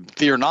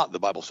 Fear not, the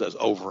Bible says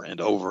over and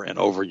over and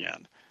over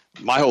again.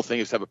 My whole thing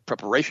is to have a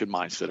preparation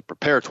mindset, a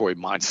preparatory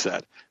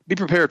mindset. Be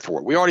prepared for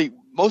it.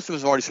 Most of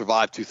us have already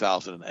survived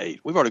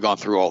 2008. We've already gone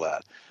through all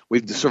that.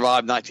 We've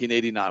survived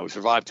 1989. We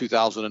survived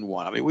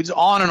 2001. I mean, we just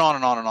on and on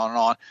and on and on and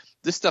on.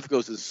 This stuff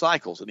goes in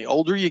cycles, and the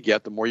older you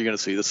get, the more you're going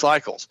to see the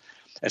cycles.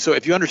 And so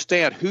if you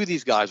understand who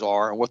these guys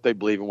are and what they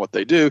believe and what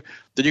they do,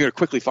 then you're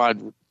going to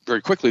find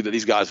very quickly that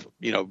these guys,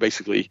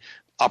 basically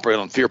operate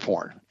on fear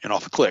porn and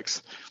off of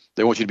clicks.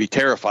 They want you to be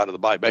terrified of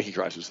the banking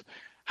crisis.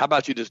 How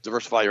about you just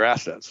diversify your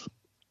assets?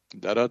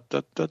 Why don't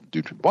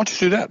you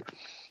do that?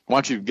 Why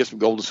don't you get some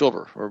gold and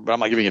silver? But I'm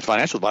not giving you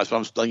financial advice, but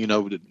I'm just letting you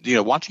know that,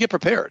 why don't you get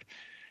prepared,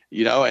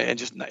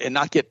 and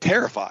not get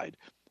terrified.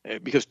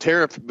 Because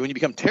when you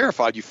become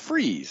terrified, you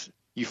freeze.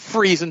 You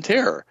freeze in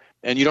terror,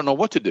 and you don't know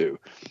what to do.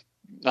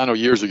 I know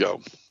years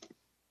ago,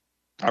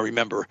 I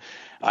remember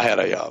I had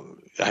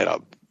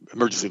a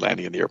emergency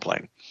landing in the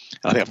airplane.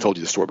 And I think I've told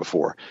you this story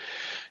before.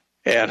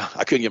 And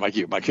I couldn't get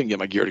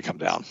my gear to come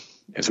down.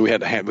 And so we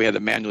had to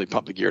manually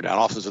pump the gear down.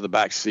 Austin's in the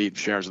back seat,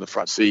 Sharon's in the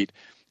front seat,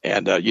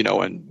 and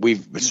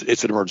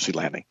it's an emergency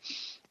landing.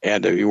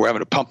 And we were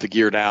having to pump the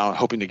gear down,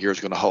 hoping the gear is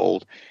going to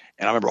hold.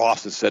 And I remember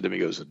Austin said to me,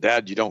 he goes,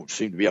 "Dad, you don't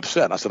seem to be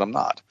upset." And I said, "I'm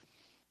not."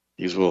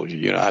 He goes, "Well,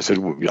 I said,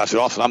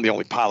 Austin, I'm the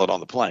only pilot on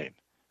the plane.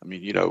 I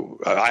mean,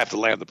 I have to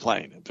land the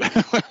plane.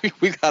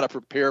 We've got to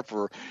prepare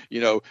for,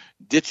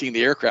 ditching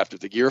the aircraft if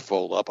the gear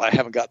fold up. I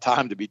haven't got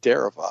time to be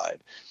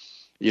terrified."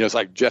 It's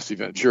like Jesse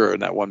Ventura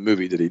in that one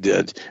movie that he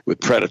did with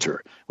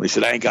Predator when he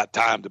said, "I ain't got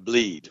time to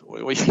bleed."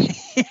 Well, you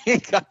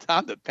ain't got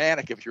time to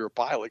panic if you're a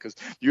pilot because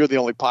you're the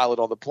only pilot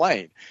on the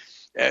plane.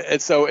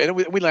 And so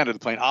we landed the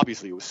plane.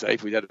 Obviously, it was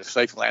safe. We had a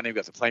safe landing. We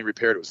got the plane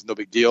repaired. It was no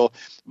big deal.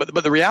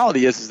 But the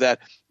reality is that,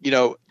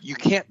 you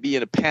can't be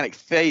in a panic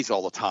phase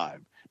all the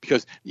time.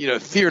 Because,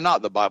 fear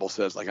not, the Bible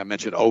says, like I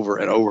mentioned over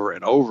and over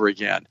and over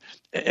again.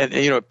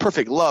 And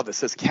perfect love, it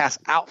says,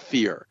 cast out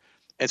fear.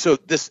 And so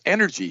this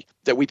energy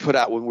that we put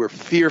out when we're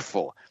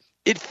fearful,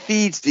 it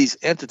feeds these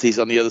entities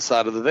on the other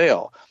side of the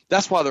veil.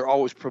 That's why they're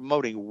always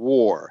promoting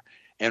war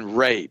and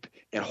rape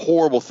and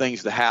horrible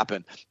things to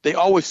happen. They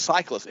always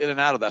cycle us in and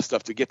out of that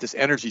stuff to get this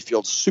energy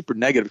field super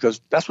negative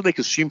because that's what they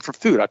consume for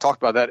food. I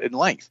talked about that in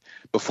length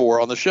before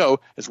on the show,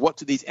 is what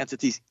do these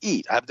entities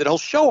eat? I did a whole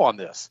show on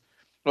this.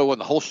 Well, it wasn't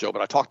the whole show,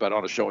 but I talked about it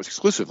on the show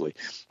exclusively.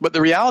 But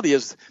the reality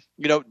is,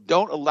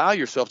 don't allow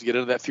yourself to get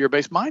into that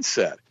fear-based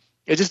mindset.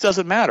 It just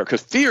doesn't matter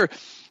because fear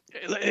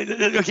 –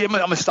 okay, I'm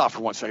going to stop for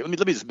 1 second.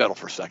 Let me just meddle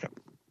for a second.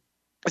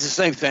 It's the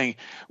same thing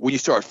when you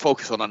start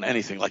focusing on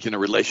anything like in a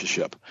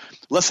relationship.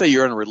 Let's say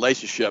you're in a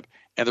relationship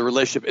and the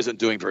relationship isn't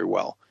doing very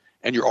well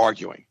and you're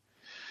arguing.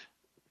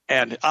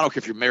 And I don't care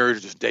if you're married or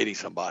just dating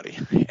somebody,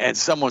 and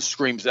someone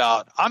screams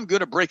out, "I'm going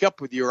to break up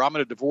with you or I'm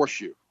going to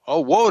divorce you." Oh,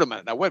 wait a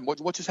minute. Now,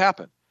 what just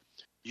happened?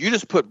 You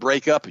just put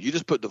break up, you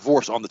just put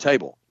divorce on the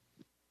table.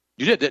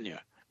 You did, didn't you?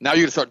 Now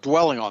you're going to start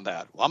dwelling on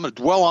that. Well, I'm going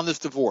to dwell on this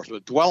divorce. I'm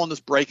going to dwell on this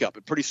breakup.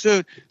 And pretty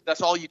soon,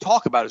 that's all you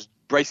talk about is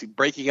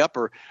breaking up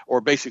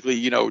or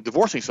basically,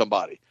 divorcing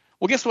somebody.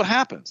 Well, guess what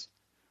happens?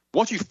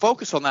 Once you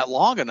focus on that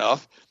long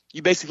enough,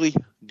 you basically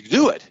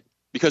do it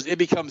because it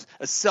becomes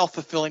a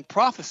self-fulfilling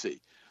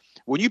prophecy.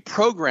 When you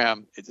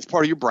program, it's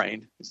part of your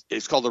brain.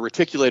 It's called the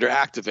reticulator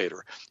activator.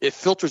 It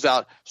filters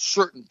out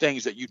certain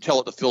things that you tell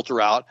it to filter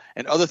out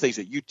and other things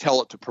that you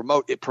tell it to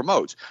promote, it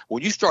promotes.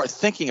 When you start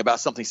thinking about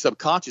something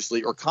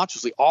subconsciously or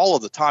consciously all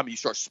of the time and you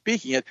start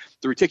speaking it,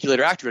 the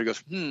reticulator activator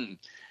goes,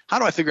 how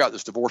do I figure out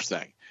this divorce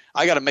thing?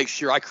 I got to make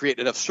sure I create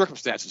enough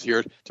circumstances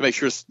here to make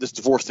sure this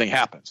divorce thing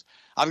happens.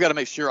 I've got to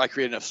make sure I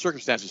create enough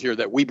circumstances here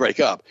that we break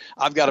up.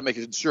 I've got to make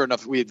sure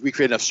we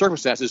create enough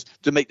circumstances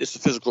to make this a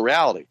physical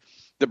reality.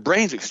 The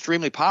brain's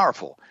extremely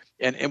powerful.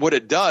 And what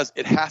it does,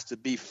 it has to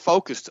be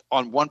focused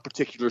on one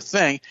particular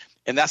thing,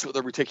 and that's what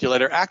the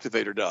reticulator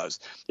activator does.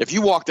 If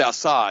you walked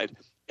outside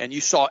and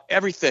you saw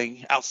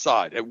everything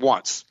outside at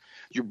once,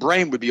 your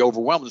brain would be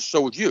overwhelmed, and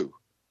so would you.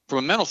 From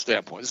a mental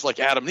standpoint, it's like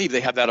Adam and Eve.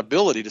 They have that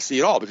ability to see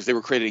it all because they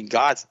were created in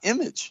God's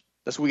image.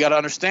 That's what we got to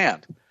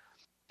understand.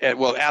 And,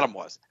 well, Adam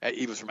was.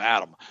 Eve was from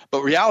Adam.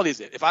 But reality is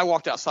that if I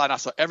walked outside and I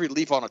saw every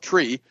leaf on a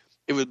tree,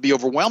 it would be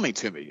overwhelming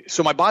to me.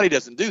 So my body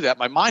doesn't do that.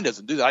 My mind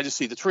doesn't do that. I just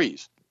see the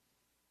trees.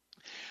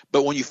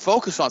 But when you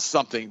focus on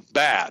something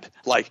bad,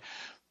 like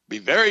be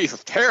very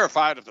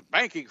terrified of the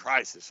banking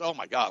crisis, oh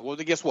my God, well,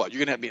 then guess what? You're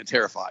going to have to be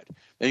terrified.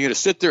 And you're going to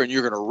sit there and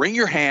you're going to wring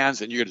your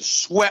hands and you're going to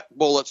sweat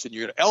bullets and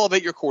you're going to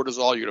elevate your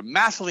cortisol. You're going to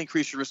massively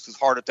increase your risk of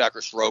heart attack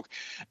or stroke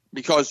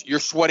because you're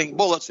sweating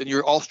bullets and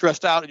you're all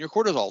stressed out and your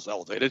cortisol is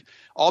elevated,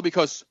 all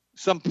because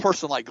some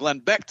person like Glenn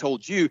Beck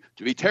told you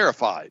to be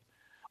terrified.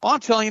 Well,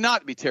 I'm telling you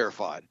not to be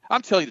terrified.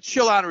 I'm telling you to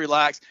chill out and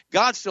relax.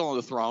 God's still on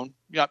the throne.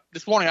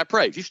 This morning I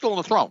prayed. He's still on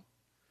the throne.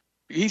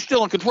 He's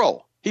still in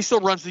control. He still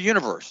runs the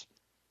universe.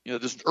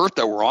 This earth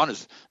that we're on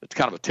it's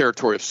kind of a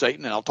territory of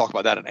Satan, and I'll talk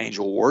about that in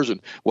Angel Wars and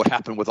what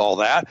happened with all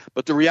that.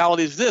 But the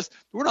reality is this: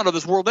 we're not of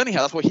this world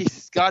anyhow. That's what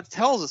God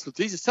tells us. What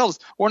Jesus tells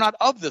us, we're not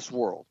of this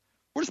world.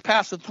 We're just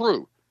passing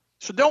through.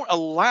 So don't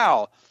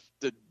allow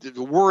the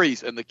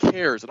worries and the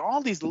cares and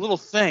all these little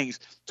things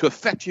to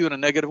affect you in a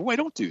negative way.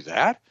 Don't do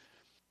that.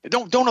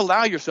 Don't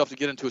allow yourself to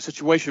get into a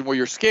situation where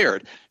you're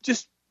scared.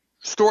 Just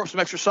store up some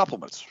extra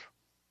supplements.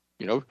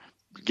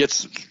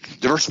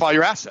 Diversify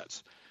your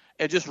assets,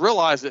 and just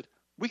realize that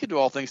we can do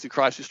all things through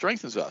Christ who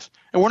strengthens us.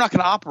 And we're not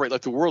going to operate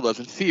like the world does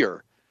in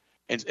fear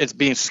and it's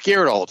being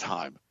scared all the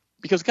time.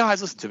 Because,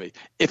 guys, listen to me.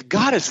 If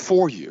God is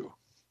for you,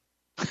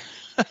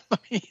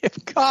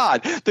 if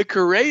God, the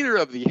creator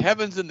of the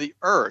heavens and the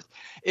earth,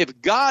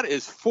 if God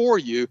is for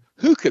you,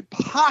 who could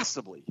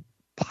possibly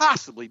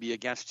be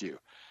against you?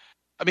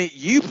 I mean,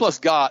 you plus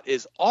God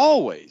is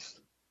always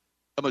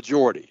a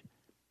majority.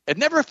 And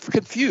never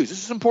confuse,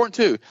 this is important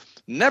too,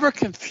 never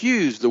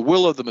confuse the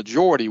will of the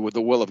majority with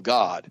the will of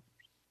God.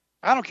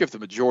 I don't care if the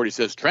majority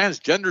says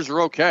transgenders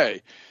are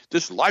okay,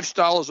 this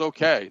lifestyle is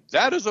okay,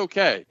 that is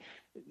okay.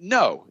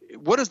 No.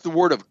 What does the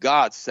word of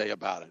God say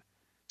about it?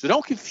 So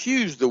don't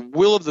confuse the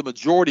will of the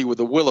majority with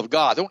the will of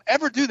God. Don't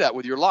ever do that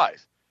with your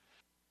life.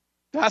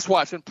 That's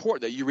why it's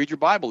important that you read your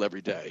Bible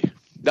every day.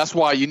 That's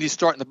why you need to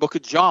start in the book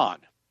of John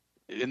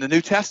in the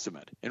New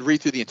Testament and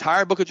read through the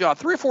entire book of John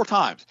 3 or 4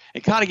 times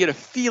and kind of get a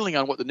feeling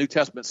on what the New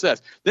Testament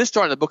says. Then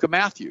start in the book of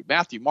Matthew,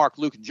 Mark,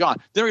 Luke, and John.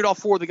 Then read all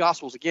 4 of the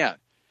Gospels again.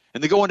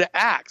 And then go into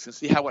Acts and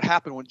see how it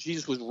happened when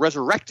Jesus was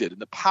resurrected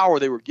and the power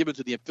they were given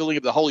to the infilling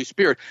of the Holy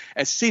Spirit,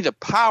 and see the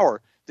power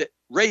that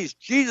raised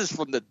Jesus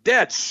from the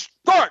dead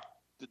start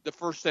the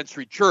first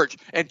century church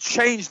and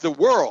change the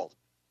world.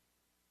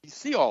 You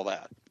see all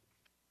that.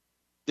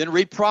 Then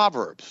read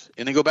Proverbs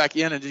and then go back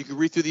in and you can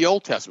read through the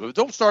Old Testament.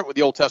 But don't start with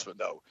the Old Testament,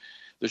 though.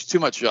 There's too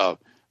much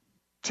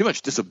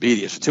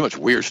disobedience and too much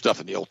weird stuff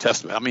in the Old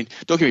Testament. I mean,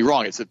 don't get me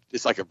wrong.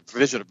 It's like a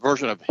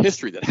version of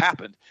history that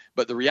happened.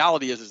 But the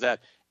reality is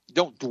that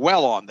don't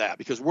dwell on that,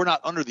 because we're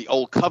not under the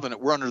old covenant.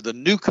 We're under the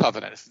new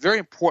covenant. It's very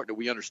important that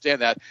we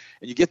understand that,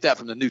 and you get that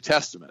from the New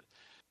Testament.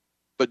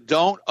 But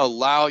don't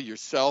allow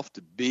yourself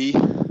to be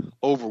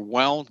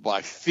overwhelmed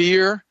by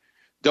fear.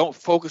 Don't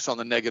focus on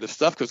the negative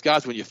stuff, because,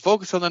 guys, when you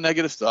focus on the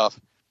negative stuff,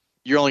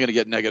 you're only going to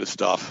get negative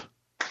stuff.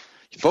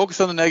 You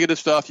focus on the negative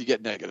stuff, you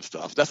get negative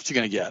stuff. That's what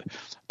you're going to get.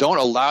 Don't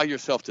allow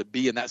yourself to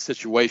be in that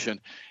situation,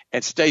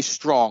 and stay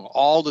strong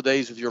all the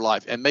days of your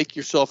life, and make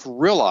yourself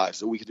realize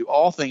that we can do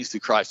all things through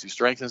Christ who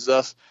strengthens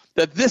us,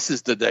 that this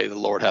is the day the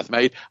Lord hath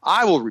made.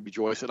 I will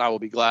rejoice and I will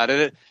be glad in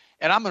it,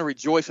 and I'm going to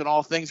rejoice in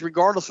all things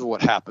regardless of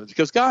what happens,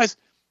 because, guys,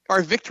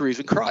 our victory is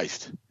in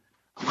Christ.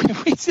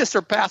 We just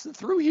are passing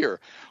through here.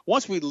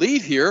 Once we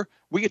leave here,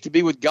 we get to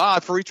be with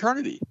God for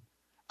eternity.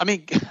 I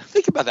mean,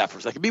 think about that for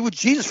a second. Be with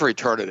Jesus for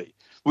eternity.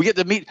 We get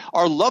to meet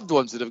our loved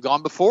ones that have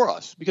gone before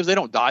us, because they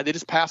don't die. They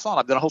just pass on.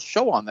 I've done a whole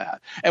show on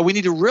that. And we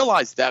need to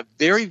realize that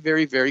very,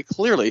 very, very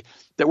clearly,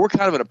 that we're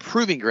kind of at a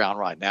proving ground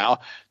right now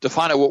to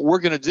find out what we're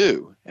going to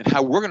do and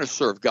how we're going to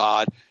serve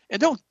God. And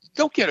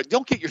don't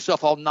get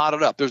yourself all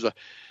knotted up. There's a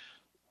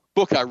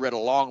book I read a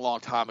long, long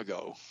time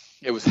ago.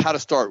 It was How to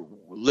Start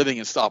Living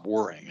and Stop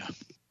Worrying.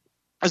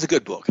 It was a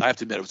good book. I have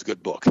to admit, it was a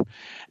good book.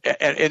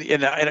 And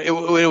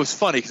it was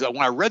funny, because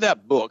when I read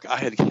that book, I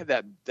had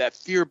that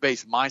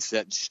fear-based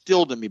mindset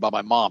instilled in me by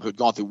my mom, who had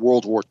gone through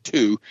World War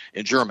II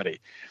in Germany.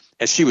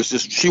 And she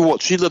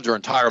lived her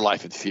entire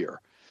life in fear.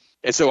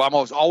 And so I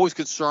was always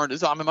concerned.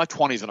 I'm in my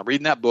 20s and I'm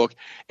reading that book.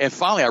 And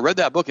finally I read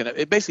that book, and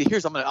it basically,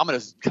 I'm going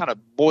to kind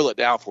of boil it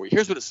down for you.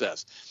 Here's what it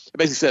says. It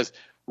basically says,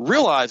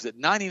 realize that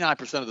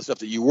 99% of the stuff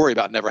that you worry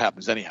about never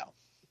happens anyhow.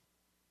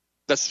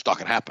 That's just not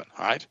going to happen,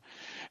 all right?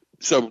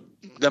 So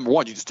number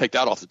one, you just take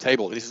that off the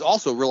table. And he says,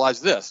 also realize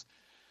this.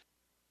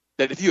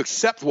 that if you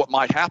accept what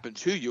might happen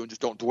to you and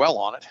just don't dwell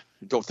on it,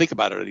 and don't think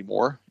about it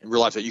anymore, and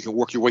realize that you can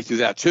work your way through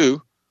that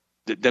too,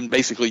 then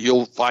basically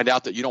you'll find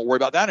out that you don't worry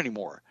about that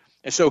anymore.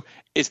 And so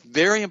it's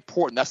very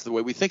important. That's the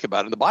way we think about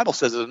it. And the Bible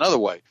says it another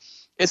way.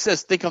 It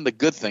says, think on the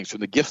good things,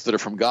 from the gifts that are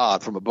from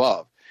God, from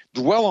above.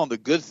 Dwell on the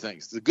good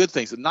things,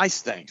 the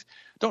nice things.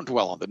 Don't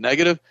dwell on the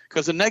negative,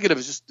 because the negative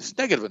is just it's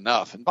negative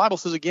enough. And the Bible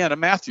says again in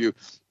Matthew,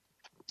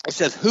 it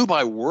says, who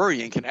by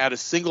worrying can add a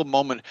single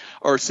moment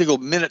or a single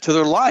minute to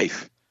their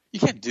life? You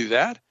can't do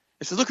that.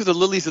 It says, look at the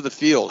lilies of the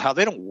field, how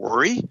they don't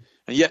worry.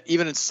 And yet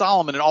even in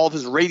Solomon, in all of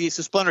his radiance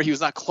and splendor, he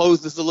was not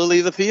clothed as the lily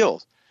of the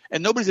field.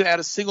 And nobody's going to add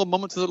a single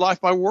moment to their life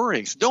by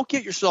worrying. So don't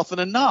get yourself in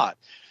a knot.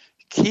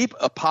 Keep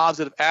a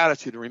positive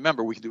attitude. And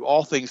remember, we can do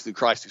all things through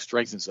Christ who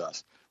strengthens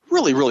us.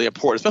 Really, really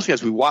important, especially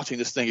as we're watching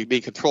this thing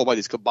being controlled by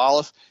these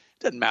Kabbalists.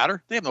 It doesn't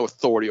matter. They have no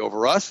authority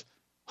over us.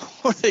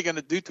 What are they going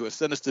to do to us?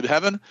 Send us to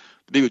heaven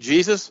to be with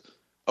Jesus?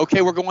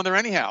 Okay, we're going there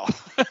anyhow.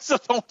 So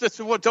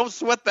don't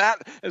sweat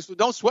that.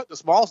 Don't sweat the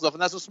small stuff,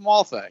 and that's a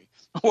small thing.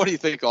 What do you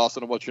think,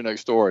 Austin, about your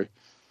next story?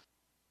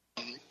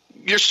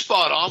 You're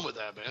spot on with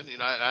that,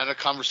 man. I had a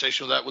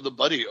conversation with that with a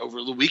buddy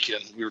over the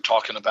weekend. We were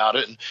talking about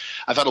it, and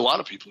I've had a lot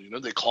of people,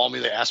 they call me,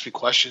 they ask me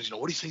questions,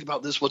 what do you think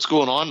about this? What's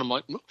going on? I'm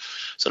like, I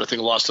said, I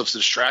think a lot of stuff's a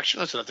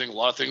distraction. I said, I think a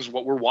lot of things,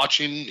 what we're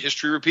watching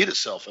history repeat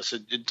itself. I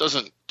said, it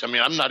doesn't,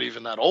 I'm not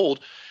even that old.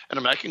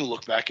 And I can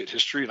look back at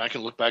history, and I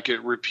can look back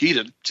at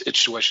repeated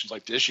situations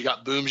like this. You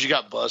got booms, you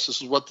got busts.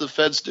 This is what the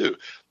feds do. This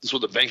is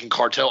what the banking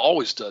cartel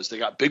always does. They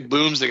got big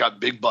booms, they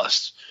got big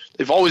busts.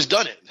 They've always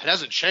done it. It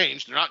hasn't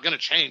changed. They're not going to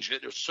change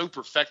it. They're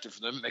super effective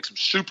for them. It makes them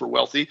super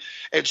wealthy.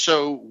 And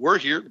so we're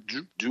here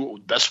to do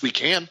what best we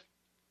can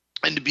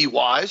and to be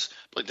wise.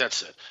 But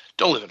that's it.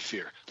 Don't live in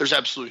fear. There's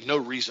absolutely no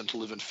reason to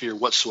live in fear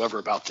whatsoever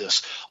about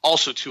this.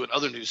 Also, too, in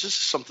other news, this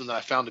is something that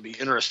I found to be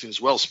interesting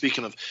as well.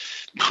 Speaking of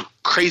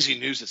crazy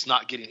news that's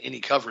not getting any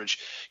coverage,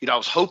 I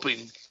was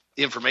hoping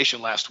the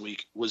information last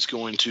week was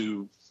going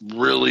to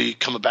really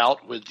come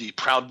about with the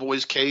Proud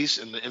Boys case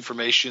and the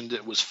information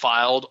that was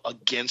filed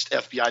against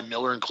FBI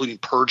Miller, including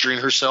perjuring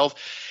herself.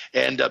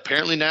 And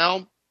apparently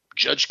now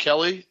Judge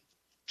Kelly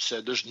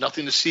said there's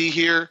nothing to see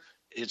here.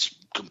 It's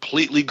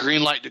completely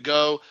green light to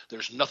go.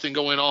 There's nothing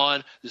going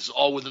on. This is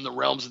all within the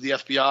realms of the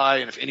FBI.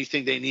 And if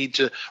anything they need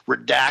to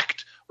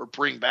redact or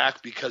bring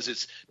back because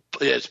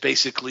it's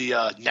basically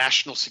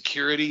national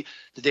security,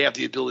 that they have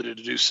the ability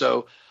to do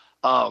so.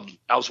 I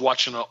was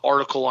watching an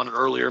article on it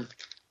earlier,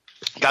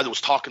 a guy that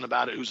was talking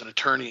about it who's an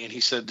attorney, and he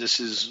said this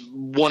is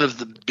one of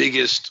the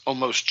biggest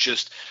almost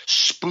just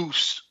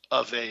spoofs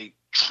of a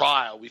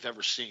trial we've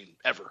ever seen,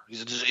 ever. He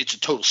said it's a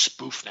total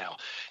spoof now.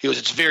 He goes,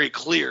 it's very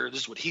clear,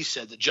 this is what he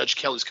said, that Judge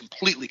Kelly's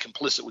completely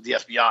complicit with the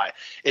FBI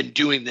in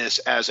doing this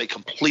as a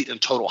complete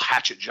and total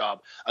hatchet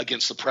job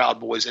against the Proud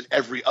Boys and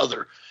every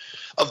other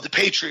of the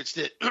patriots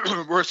that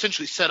were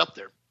essentially set up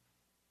there.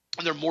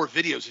 And there are more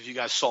videos, if you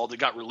guys saw, that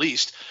got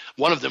released.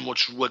 One of them,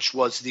 which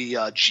was the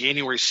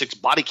January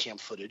 6th body cam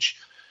footage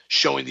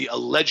showing the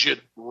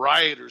alleged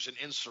rioters and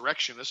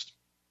insurrectionists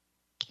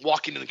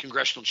walking in the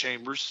congressional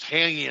chambers,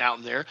 hanging out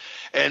in there.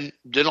 And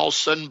then all of a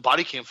sudden,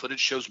 body cam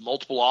footage shows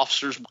multiple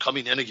officers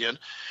coming in again.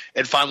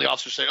 And finally,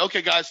 officers say,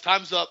 okay, guys,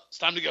 time's up. It's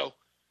time to go.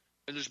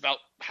 And there's about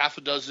half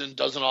a dozen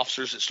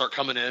officers that start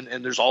coming in.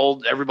 And there's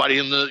everybody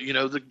in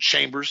the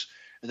chambers.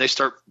 And they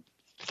start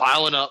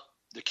filing up.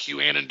 The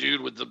QAnon dude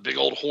with the big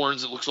old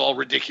horns that looks all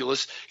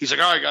ridiculous. He's like,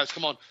 all right, guys,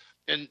 come on.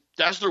 And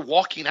as they're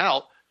walking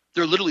out,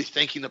 they're literally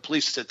thanking the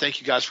police. Said,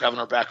 thank you guys for having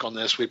our back on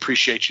this. We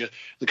appreciate you.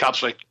 The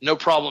cops are like, no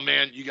problem,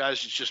 man. You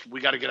guys, it's just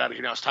we got to get out of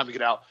here now. It's time to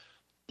get out.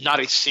 Not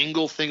a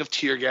single thing of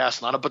tear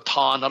gas, not a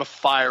baton, not a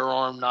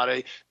firearm, not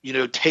a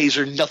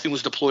taser. Nothing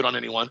was deployed on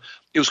anyone.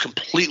 It was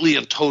completely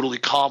and totally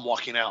calm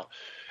walking out.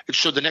 And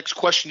so the next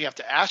question you have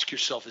to ask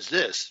yourself is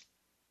this.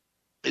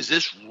 Is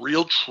this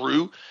real,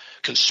 true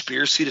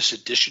conspiracy to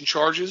sedition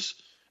charges?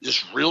 Is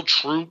this real,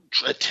 true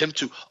attempt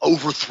to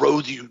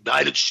overthrow the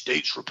United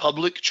States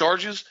Republic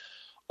charges?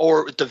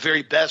 Or at the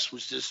very best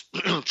was this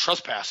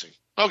trespassing?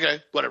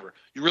 Okay, whatever.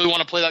 You really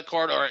want to play that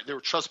card? All right, they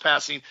were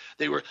trespassing.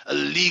 They were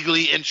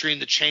illegally entering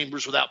the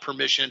chambers without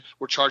permission.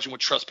 We're charging with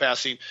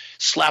trespassing.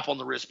 Slap on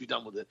the wrist, be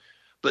done with it.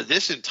 But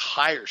this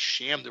entire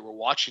sham that we're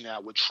watching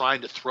now with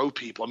trying to throw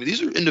people,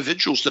 these are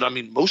individuals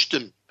that, most of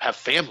them have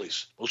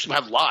families. Most of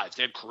them have lives.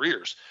 They had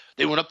careers.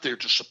 They went up there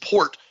to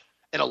support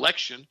an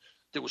election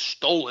that was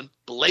stolen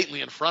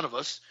blatantly in front of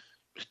us.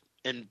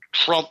 And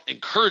Trump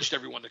encouraged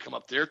everyone to come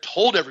up there,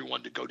 told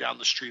everyone to go down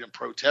the street and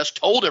protest,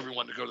 told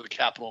everyone to go to the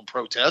Capitol and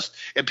protest.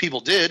 And people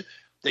did.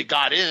 They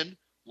got in.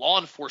 Law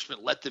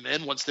enforcement let them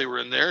in once they were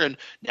in there. And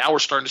now we're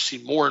starting to see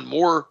more and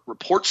more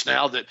reports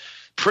now that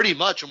pretty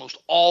much almost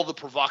all the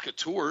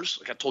provocateurs,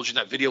 like I told you in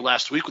that video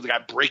last week with the guy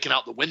breaking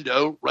out the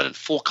window, running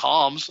full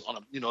comms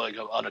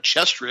on a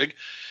chest rig,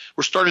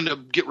 we're starting to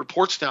get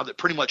reports now that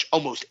pretty much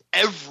almost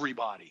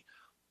everybody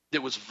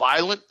that was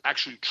violent,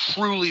 actually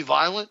truly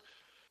violent,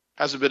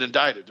 hasn't been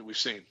indicted that we've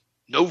seen.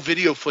 No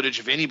video footage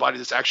of anybody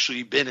that's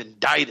actually been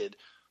indicted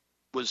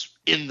was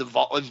in the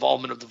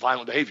involvement of the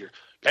violent behavior.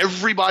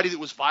 Everybody that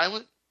was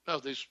violent,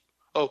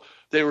 Oh,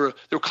 they were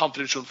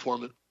confidential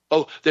informant.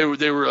 Oh, they were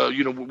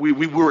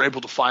we were able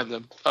to find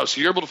them. Oh,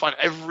 so you're able to find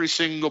every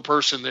single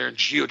person there and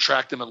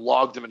geo-track them and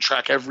log them and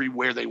track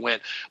everywhere they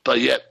went. But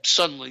yet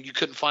suddenly you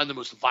couldn't find the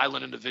most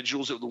violent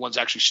individuals that were the ones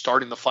actually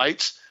starting the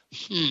fights.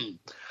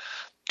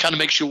 Kind of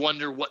makes you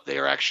wonder what they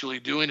are actually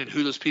doing and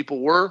who those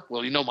people were.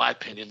 Well, you know my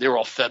opinion. They were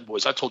all Fed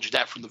boys. I told you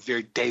that from the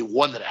very day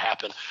one that it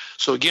happened.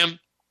 So again,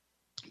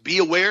 be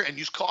aware and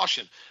use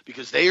caution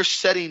because they are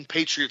setting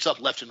patriots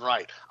up left and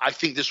right. I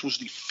think this was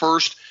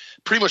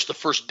pretty much the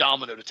first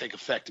domino to take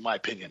effect, in my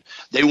opinion.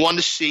 They wanted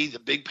to see the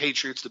big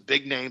patriots, the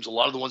big names, a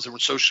lot of the ones that were on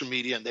social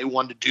media, and they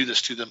wanted to do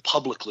this to them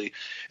publicly.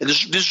 And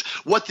this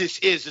what this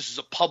is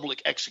a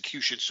public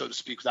execution, so to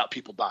speak, without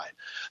people dying.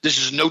 This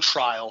is no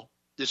trial.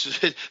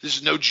 This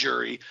is no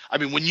jury. I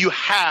mean, when you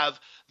have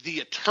the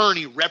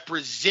attorney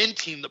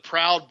representing the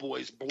Proud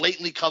Boys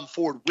blatantly come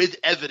forward with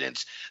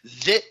evidence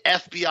that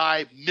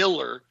FBI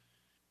Miller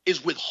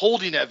is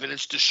withholding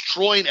evidence,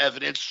 destroying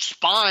evidence,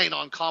 spying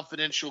on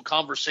confidential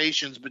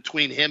conversations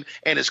between him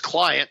and his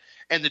client,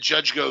 and the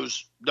judge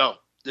goes, no,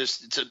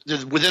 this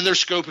it's within their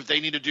scope. If they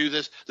need to do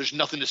this, there's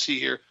nothing to see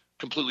here.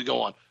 Completely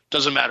go on.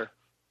 Doesn't matter.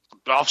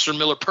 Officer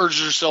Miller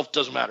perjures herself.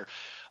 Doesn't matter.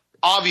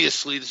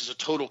 Obviously, this is a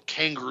total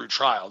kangaroo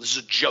trial. This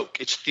is a joke.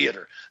 It's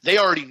theater. They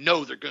already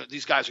know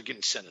these guys are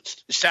getting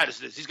sentenced. As sad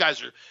as it is, these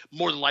guys are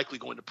more than likely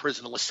going to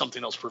prison unless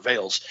something else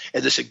prevails.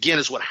 And this, again,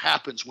 is what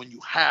happens when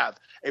you have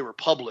a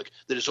republic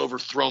that is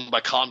overthrown by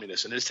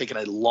communists. And it's taken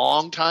a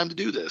long time to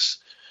do this.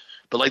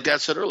 But like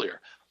Dad said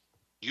earlier,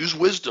 use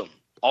wisdom.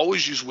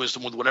 Always use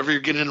wisdom with whatever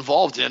you're getting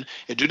involved in,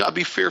 and do not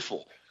be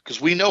fearful. Because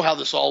we know how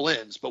this all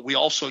ends, but we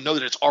also know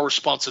that it's our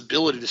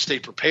responsibility to stay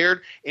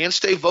prepared and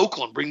stay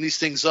vocal and bring these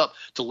things up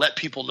to let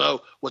people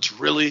know what's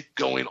really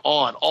going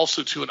on.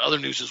 Also, too, in other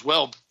news as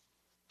well,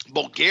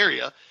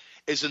 Bulgaria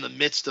is in the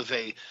midst of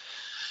a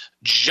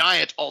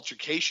giant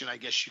altercation, I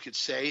guess you could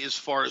say, as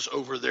far as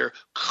over their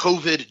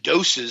COVID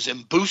doses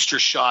and booster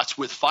shots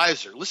with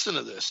Pfizer. Listen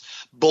to this.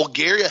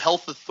 Bulgaria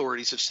health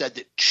authorities have said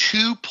that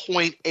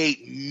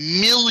 2.8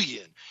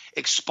 million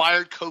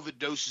expired COVID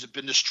doses have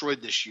been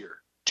destroyed this year.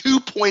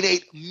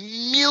 2.8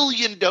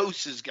 million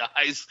doses,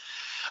 guys.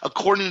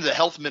 According to the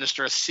health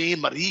minister, Asim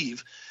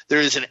Mariv,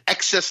 there is an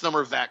excess number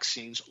of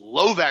vaccines,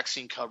 low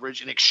vaccine coverage,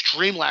 and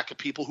extreme lack of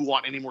people who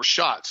want any more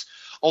shots.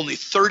 Only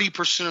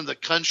 30% of the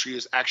country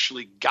has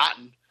actually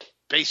gotten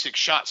basic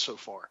shots so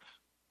far.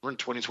 We're in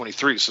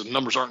 2023, so the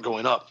numbers aren't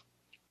going up.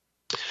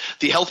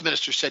 The health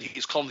minister said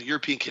he's calling the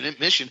European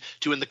Commission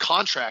to end the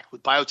contract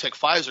with biotech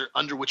Pfizer,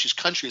 under which his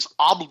country is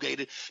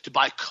obligated to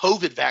buy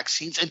COVID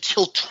vaccines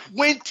until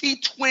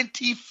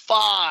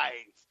 2025.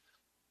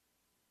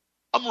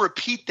 I'm going to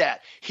repeat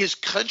that. His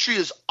country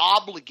is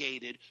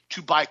obligated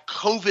to buy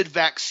COVID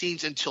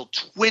vaccines until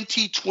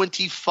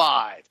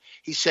 2025.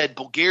 He said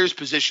Bulgaria's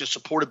position is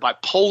supported by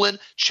Poland,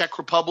 Czech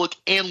Republic,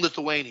 and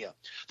Lithuania.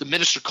 The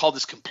minister called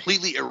this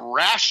completely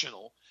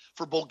irrational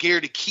for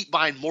Bulgaria to keep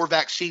buying more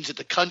vaccines that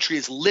the country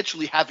is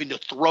literally having to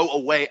throw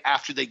away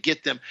after they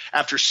get them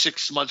after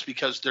 6 months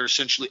because they're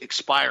essentially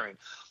expiring.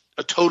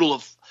 A total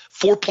of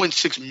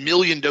 4.6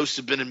 million doses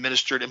have been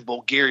administered in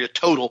Bulgaria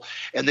total,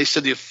 and they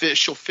said the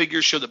official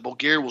figures show that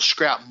Bulgaria will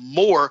scrap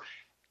more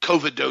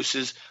COVID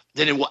doses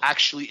than it will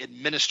actually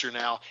administer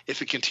now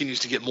if it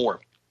continues to get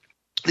more.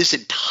 This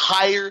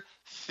entire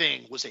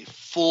thing was a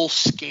full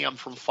scam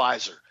from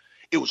Pfizer.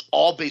 It was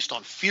all based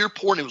on fear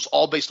porn. It was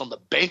all based on the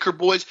banker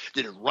boys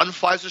that had run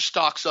Pfizer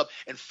stocks up.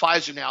 And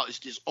Pfizer now is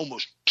this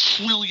almost $1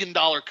 trillion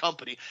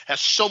company,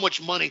 has so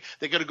much money,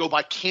 they're going to go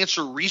buy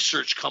cancer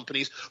research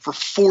companies for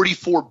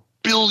 $44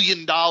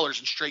 billion in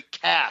straight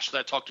cash that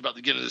I talked about at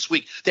the beginning of this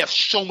week. They have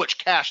so much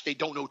cash, they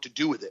don't know what to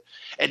do with it.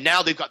 And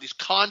now they've got these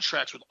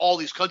contracts with all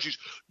these countries.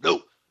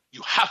 No,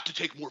 you have to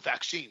take more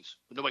vaccines.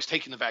 But nobody's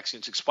taking the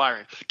vaccines,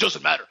 expiring.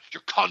 Doesn't matter.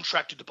 You're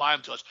contracted to buy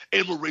them to us,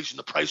 and we're raising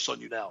the price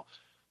on you now.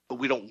 But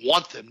we don't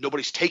want them.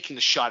 Nobody's taking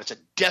the shot. It's a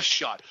death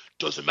shot.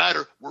 Doesn't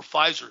matter. We're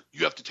Pfizer.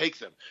 You have to take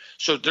them.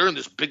 So they're in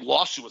this big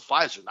lawsuit with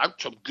Pfizer. I'm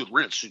telling them, good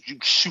riddance. So you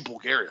sue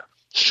Bulgaria.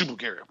 Sue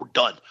Bulgaria. We're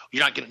done.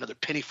 You're not getting another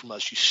penny from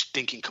us, you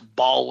stinking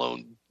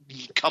cabal-owned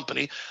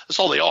company. That's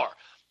all they are.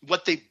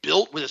 What they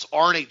built with this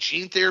RNA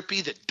gene therapy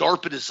that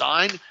DARPA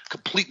designed,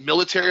 complete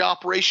military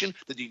operation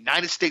that the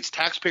United States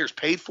taxpayers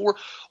paid for,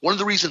 one of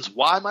the reasons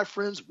why, my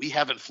friends, we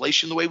have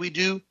inflation the way we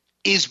do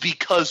is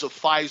because of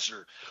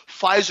Pfizer.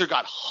 Pfizer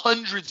got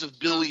hundreds of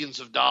billions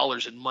of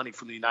dollars in money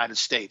from the United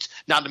States,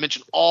 not to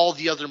mention all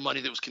the other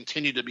money that was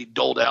continued to be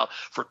doled out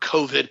for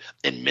COVID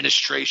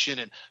administration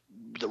and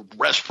the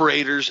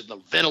respirators and the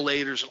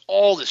ventilators and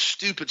all this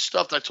stupid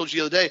stuff that I told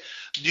you the other day.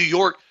 New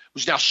York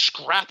was now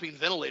scrapping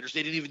ventilators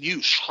they didn't even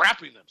use,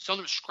 scrapping them, selling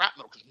them as scrap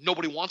metal because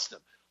nobody wants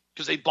them,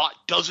 because they bought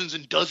dozens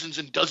and dozens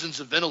and dozens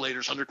of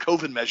ventilators under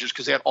COVID measures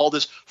because they had all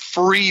this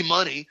free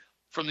money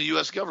from the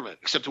U.S. government,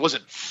 except it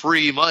wasn't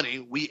free money.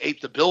 We ate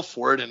the bill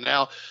for it, and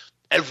now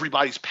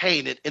everybody's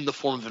paying it in the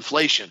form of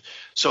inflation.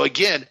 So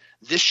again,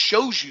 this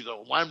shows you,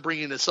 though, why I'm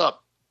bringing this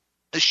up.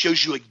 This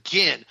shows you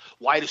again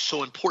why it is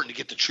so important to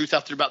get the truth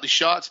out there about these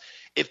shots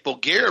If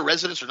Bulgaria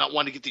residents are not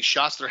wanting to get these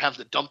shots, they're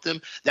having to dump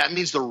them. That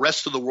means the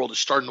rest of the world is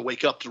starting to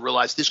wake up to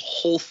realize this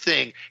whole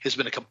thing has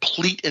been a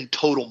complete and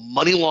total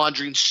money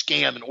laundering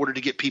scam in order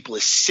to get people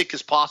as sick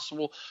as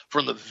possible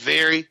from the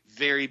very,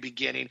 very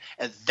beginning.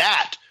 And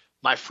that,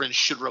 my friends,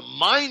 should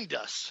remind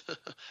us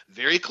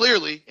very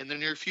clearly in the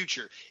near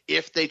future.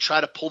 If they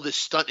try to pull this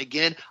stunt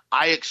again,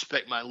 I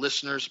expect my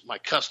listeners, my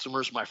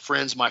customers, my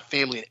friends, my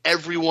family, and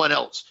everyone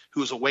else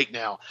who is awake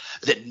now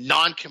that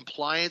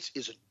non-compliance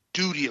is a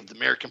duty of the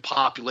American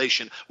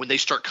population when they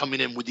start coming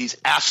in with these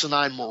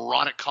asinine,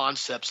 moronic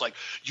concepts like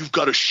you've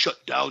got to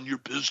shut down your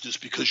business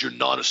because you're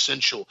not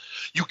essential.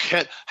 You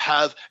can't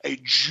have a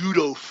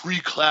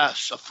free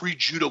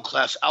judo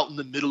class out in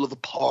the middle of the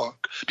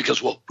park because,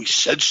 well, we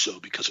said so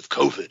because of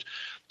COVID.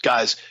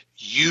 Guys,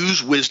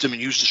 use wisdom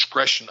and use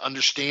discretion.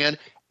 Understand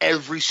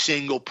every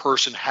single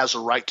person has a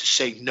right to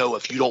say no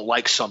if you don't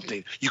like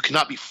something. You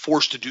cannot be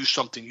forced to do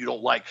something you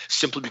don't like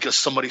simply because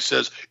somebody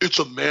says it's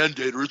a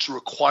mandate or it's a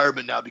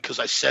requirement now because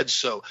I said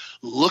so.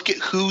 Look at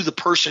who the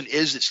person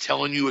is that's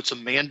telling you it's a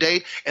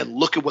mandate and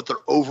look at what their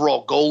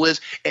overall goal is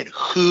and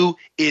who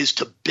is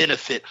to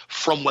benefit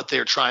from what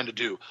they're trying to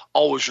do.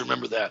 Always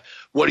remember that.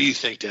 What do you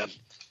think, Dan?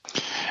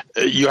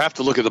 You have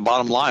to look at the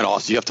bottom line,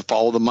 Austin. You have to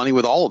follow the money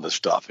with all of this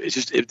stuff. It's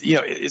just, it's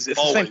the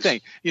same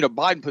thing.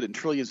 Biden put in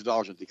trillions of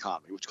dollars into the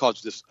economy, which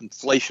caused this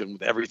inflation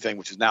with everything,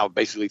 which is now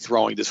basically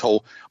throwing this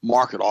whole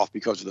market off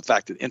because of the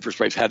fact that interest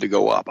rates had to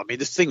go up. I mean,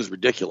 this thing was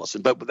ridiculous.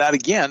 But with that,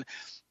 again,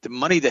 the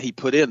money that he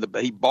put in,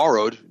 he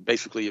borrowed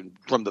basically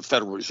from the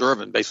Federal Reserve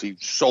and basically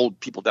sold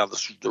people down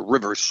the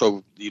river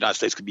so the United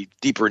States could be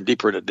deeper and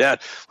deeper into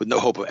debt with no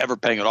hope of ever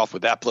paying it off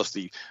with that plus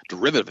the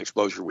derivative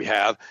exposure we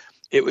have.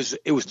 It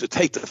was to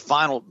take the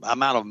final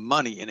amount of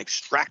money and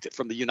extract it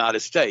from the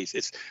United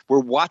States. We're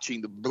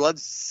watching the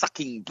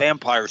blood-sucking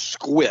vampire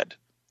squid,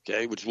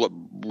 okay, which is what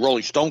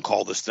Rolling Stone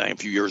called this thing a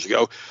few years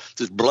ago.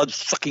 This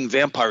blood-sucking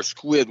vampire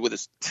squid with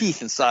its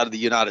teeth inside of the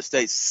United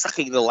States,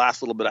 sucking the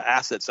last little bit of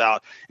assets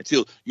out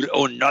until you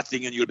own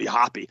nothing and you'll be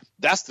happy.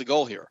 That's the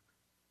goal here.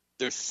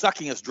 They're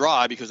sucking us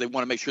dry because they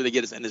want to make sure they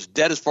get us in as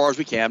debt as far as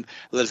we can,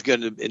 let us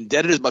get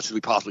indebted as much as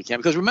we possibly can.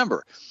 Because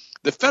remember,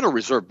 the Federal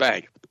Reserve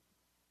Bank,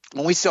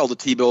 when we sell the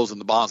T-bills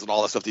and the bonds and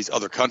all that stuff, these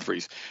other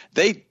countries,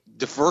 they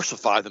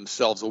diversify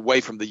themselves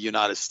away from the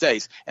United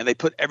States, and they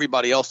put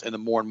everybody else in the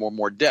more and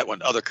more debt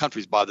when other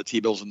countries buy the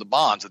T-bills and the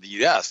bonds of the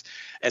U.S.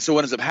 And so what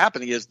ends up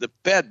happening is the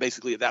Fed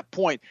basically at that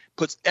point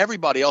puts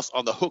everybody else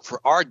on the hook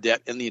for our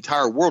debt in the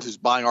entire world who's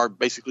buying our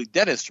basically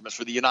debt instruments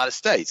for the United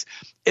States.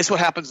 It's what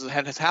happens and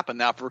has happened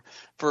now for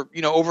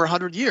over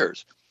 100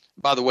 years.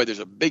 By the way, there's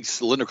a big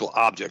cylindrical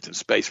object in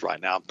space right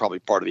now, probably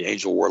part of the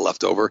Angel War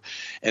left over.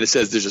 And it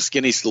says there's a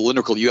skinny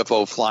cylindrical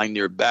UFO flying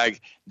near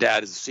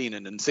Baghdad is seen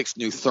in 6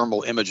 new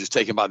thermal images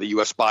taken by the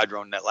U.S. spy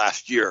drone that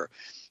last year.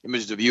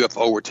 Images of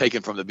UFO were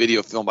taken from the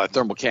video filmed by a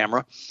thermal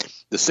camera.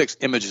 The 6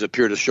 images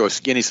appear to show a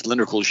skinny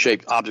cylindrical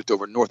shaped object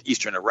over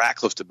northeastern Iraq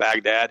close to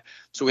Baghdad.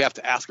 So we have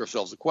to ask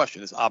ourselves the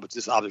question. This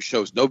object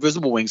shows no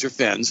visible wings or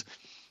fins.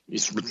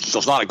 So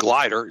it's not a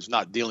glider. It's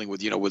not dealing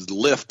with, with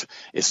lift.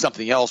 It's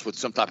something else with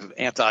some type of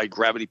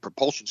anti-gravity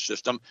propulsion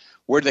system.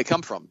 Where do they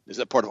come from? Is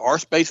that part of our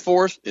Space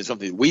Force? Is it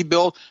something we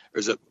built? Or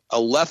is it a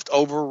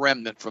leftover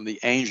remnant from the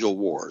Angel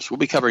Wars? We'll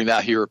be covering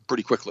that here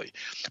pretty quickly.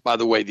 By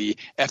the way, the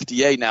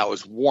FDA now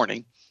is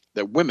warning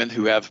that women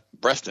who have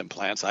breast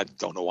implants, I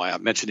don't know why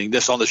I'm mentioning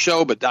this on the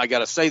show, but I got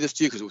to say this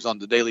to you because it was on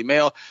the Daily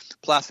Mail.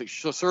 Plastic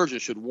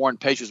surgeons should warn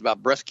patients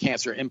about breast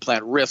cancer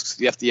implant risks,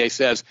 the FDA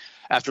says,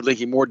 after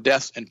linking more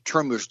deaths and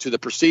tumors to the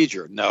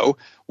procedure. No,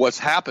 what's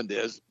happened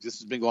is this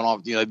has been going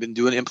on. They've been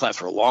doing implants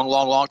for a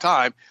long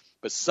time,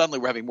 but suddenly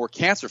we're having more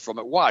cancer from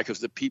it. Why? Because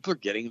the people are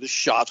getting the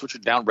shots, which are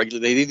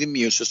down-regulating the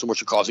immune system,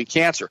 which are causing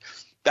cancer.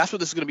 That's what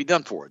this is going to be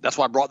done for. That's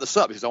why I brought this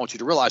up, because I want you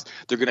to realize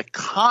they're going to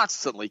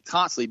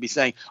constantly be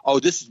saying, oh,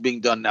 this is being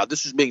done now.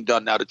 This is being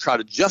done now to try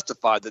to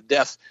justify the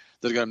deaths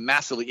that are going to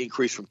massively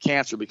increase from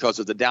cancer because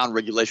of the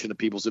down-regulation of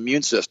people's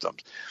immune systems.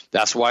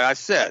 That's why I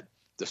said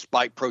the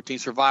spike protein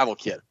survival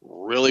kit,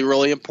 really,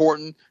 really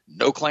important.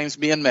 No claims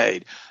being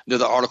made.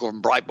 Another article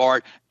from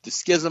Breitbart, the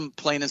schism,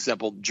 plain and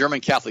simple.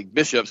 German Catholic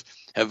bishops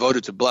have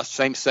voted to bless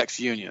same-sex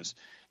unions.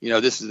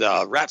 This is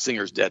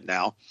Ratzinger's dead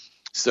now.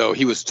 So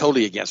he was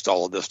totally against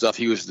all of this stuff.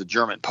 He was the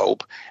German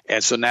Pope.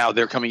 And so now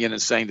they're coming in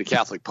and saying the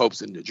Catholic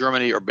popes in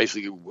Germany are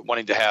basically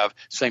wanting to have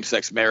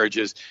same-sex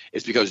marriages.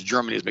 It's because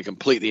Germany has been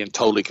completely and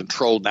totally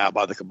controlled now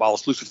by the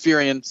Kabbalist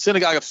Luciferian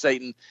Synagogue of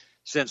Satan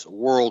since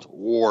World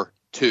War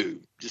II.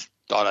 Just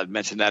thought I'd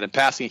mention that in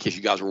passing in case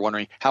you guys were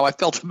wondering how I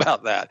felt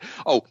about that.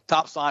 Oh,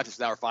 top scientists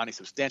now are finding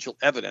substantial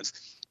evidence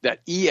that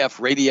EF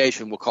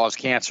radiation will cause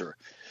cancer.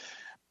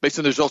 Based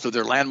on the results of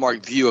their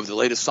landmark view of the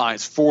latest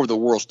science, 4 of the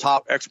world's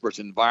top experts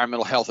in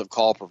environmental health have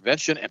called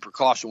prevention and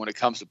precaution when it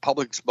comes to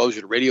public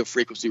exposure to radio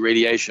frequency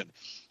radiation.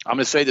 I'm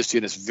going to say this to you,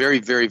 and it's very,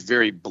 very,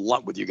 very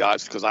blunt with you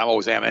guys because I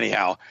always am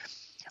anyhow.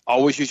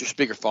 Always use your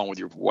speakerphone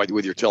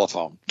with your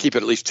telephone. Keep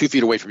it at least 2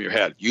 feet away from your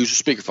head. Use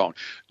your speakerphone.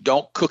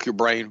 Don't cook your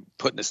brain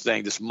putting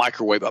this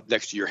microwave up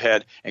next to your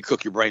head and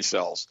cook your brain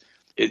cells.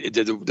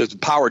 the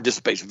power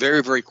dissipates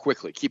very, very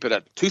quickly. Keep it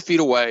at 2 feet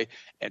away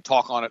and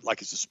talk on it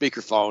like it's a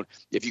speakerphone.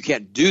 If you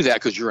can't do that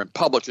because you're in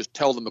public, just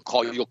tell them to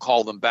call you. You'll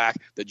call them back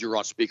that you're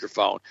on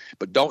speakerphone.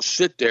 But don't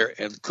sit there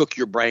and cook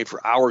your brain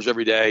for hours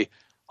every day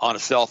on a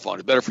cell phone.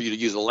 It's better for you to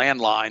use a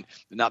landline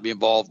than not be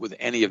involved with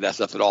any of that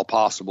stuff at all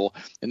possible.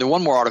 And then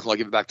one more article, I'll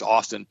give it back to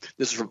Austin.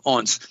 This is from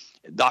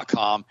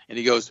unz.com, and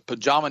he goes,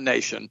 Pajama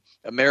Nation,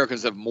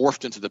 Americans have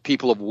morphed into the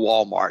people of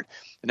Walmart.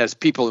 And that's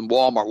people in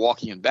Walmart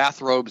walking in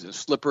bathrobes and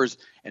slippers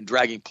and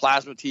dragging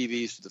plasma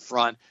TVs to the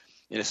front.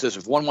 And it says,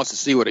 if one wants to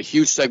see what a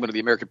huge segment of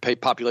the American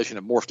population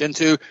have morphed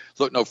into,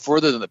 look no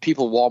further than the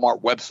People of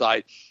Walmart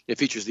website. It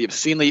features the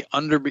obscenely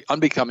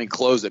unbecoming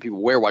clothes that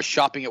people wear while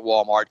shopping at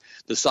Walmart.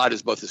 The site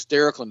is both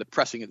hysterical and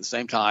depressing at the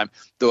same time.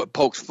 Though it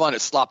pokes fun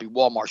at sloppy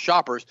Walmart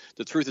shoppers,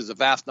 the truth is the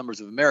vast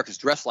numbers of Americans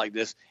dress like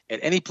this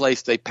at any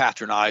place they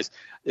patronize.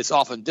 It's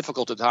often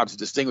difficult at times to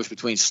distinguish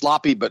between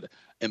sloppy but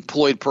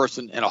employed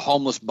person and a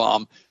homeless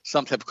bum.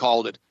 Some have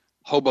called it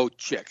hobo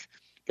chick.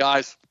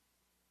 Guys,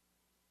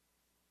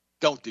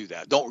 don't do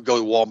that. Don't go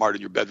to Walmart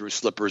in your bedroom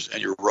slippers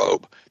and your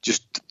robe.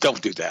 Just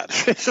don't do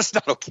that. It's just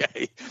not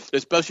okay,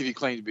 especially if you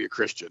claim to be a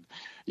Christian.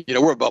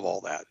 We're above all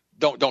that.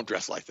 Don't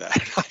dress like that.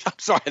 I'm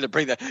sorry I had to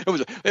bring that.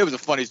 It was a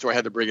funny story. I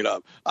had to bring it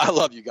up. I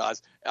love you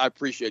guys. I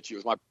appreciate you. It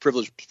was my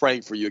privilege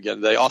praying for you again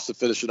today. Also,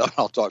 finish it up.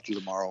 I'll talk to you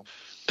tomorrow.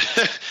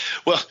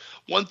 Well,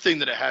 one thing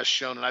that it has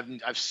shown,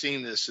 and I've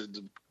seen this,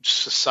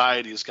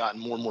 society has gotten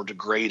more and more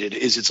degraded,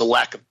 is it's a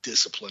lack of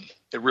discipline.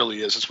 It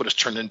really is. It's what it's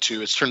turned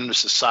into. It's turned into a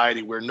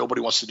society where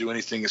nobody wants to do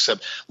anything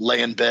except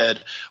lay in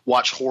bed,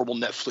 watch horrible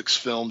Netflix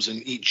films,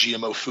 and eat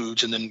GMO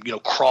foods, and then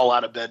crawl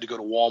out of bed to go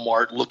to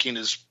Walmart looking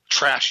as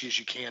trashy as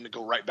you can to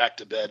go right back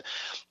to bed.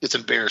 It's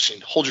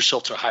embarrassing. Hold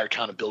yourself to a higher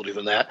accountability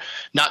than that,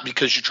 not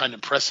because you're trying to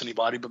impress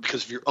anybody, but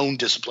because of your own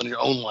discipline in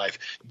your own life.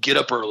 Get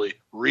up early,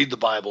 read the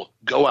Bible,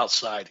 go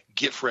outside,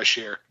 get fresh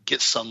air,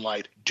 get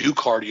sunlight, do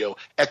cardio,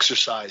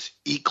 exercise,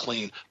 eat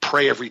clean,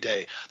 pray every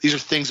day. These are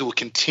things that will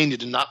continue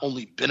to not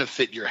only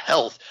benefit your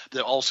health,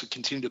 but also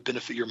continue to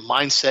benefit your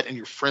mindset and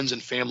your friends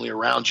and family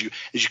around you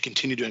as you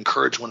continue to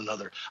encourage one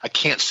another. I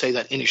can't say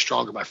that any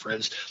stronger, my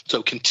friends.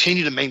 So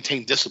continue to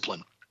maintain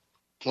discipline.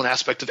 One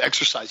aspect of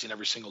exercising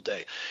every single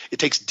day. It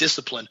takes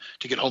discipline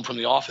to get home from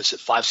the office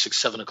at 5, 6,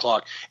 7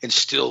 o'clock and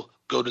still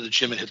go to the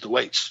gym and hit the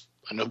weights.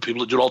 I know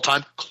people that do it all the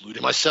time,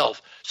 including myself.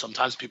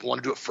 Sometimes people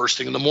want to do it first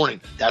thing in the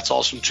morning. That's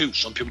awesome too.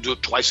 Some people do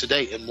it twice a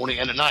day, in the morning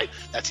and at night.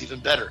 That's even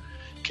better.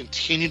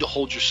 Continue to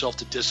hold yourself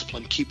to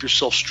discipline. Keep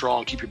yourself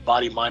strong. Keep your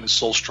body, mind, and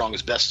soul strong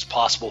as best as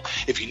possible.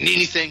 If you need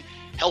anything,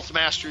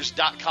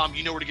 healthmasters.com.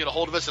 You know where to get a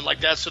hold of us. And like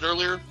Dad said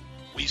earlier,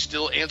 we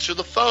still answer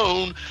the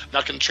phone. I'm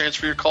not going to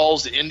transfer your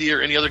calls to India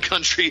or any other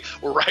country.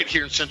 We're right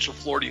here in Central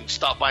Florida. You can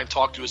stop by and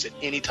talk to us at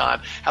any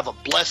time. Have a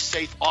blessed,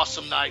 safe,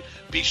 awesome night.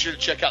 Be sure to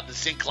check out the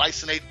zinc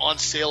glycinate on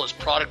sale as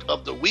product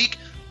of the week.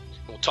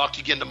 We'll talk to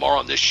you again tomorrow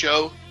on this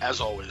show, as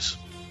always.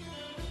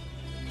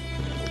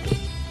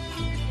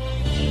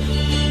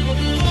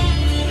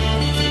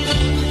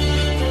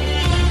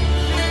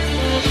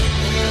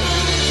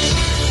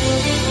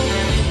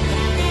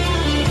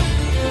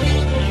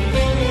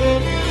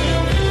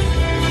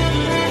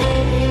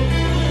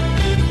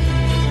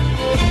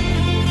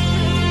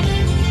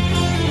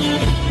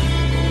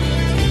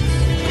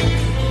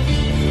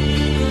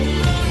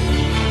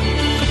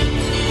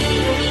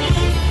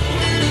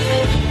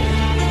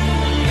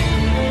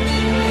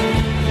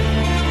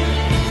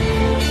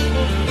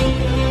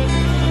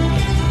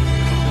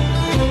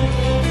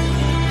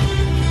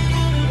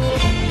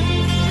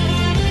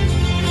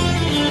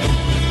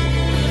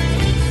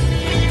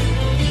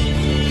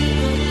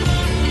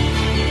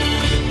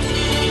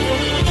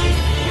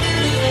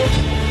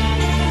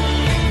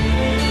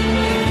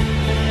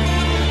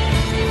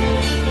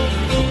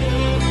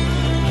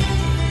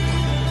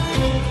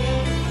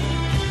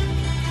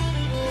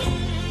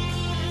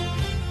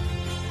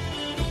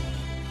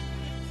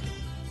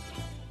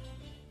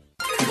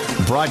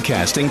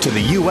 Broadcasting to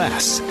the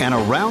U.S. and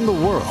around the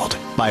world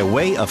by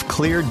way of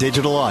clear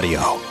digital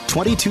audio,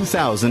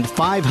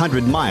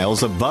 22,500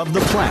 miles above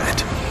the planet.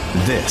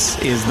 This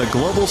is the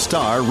Global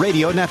Star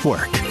Radio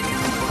Network.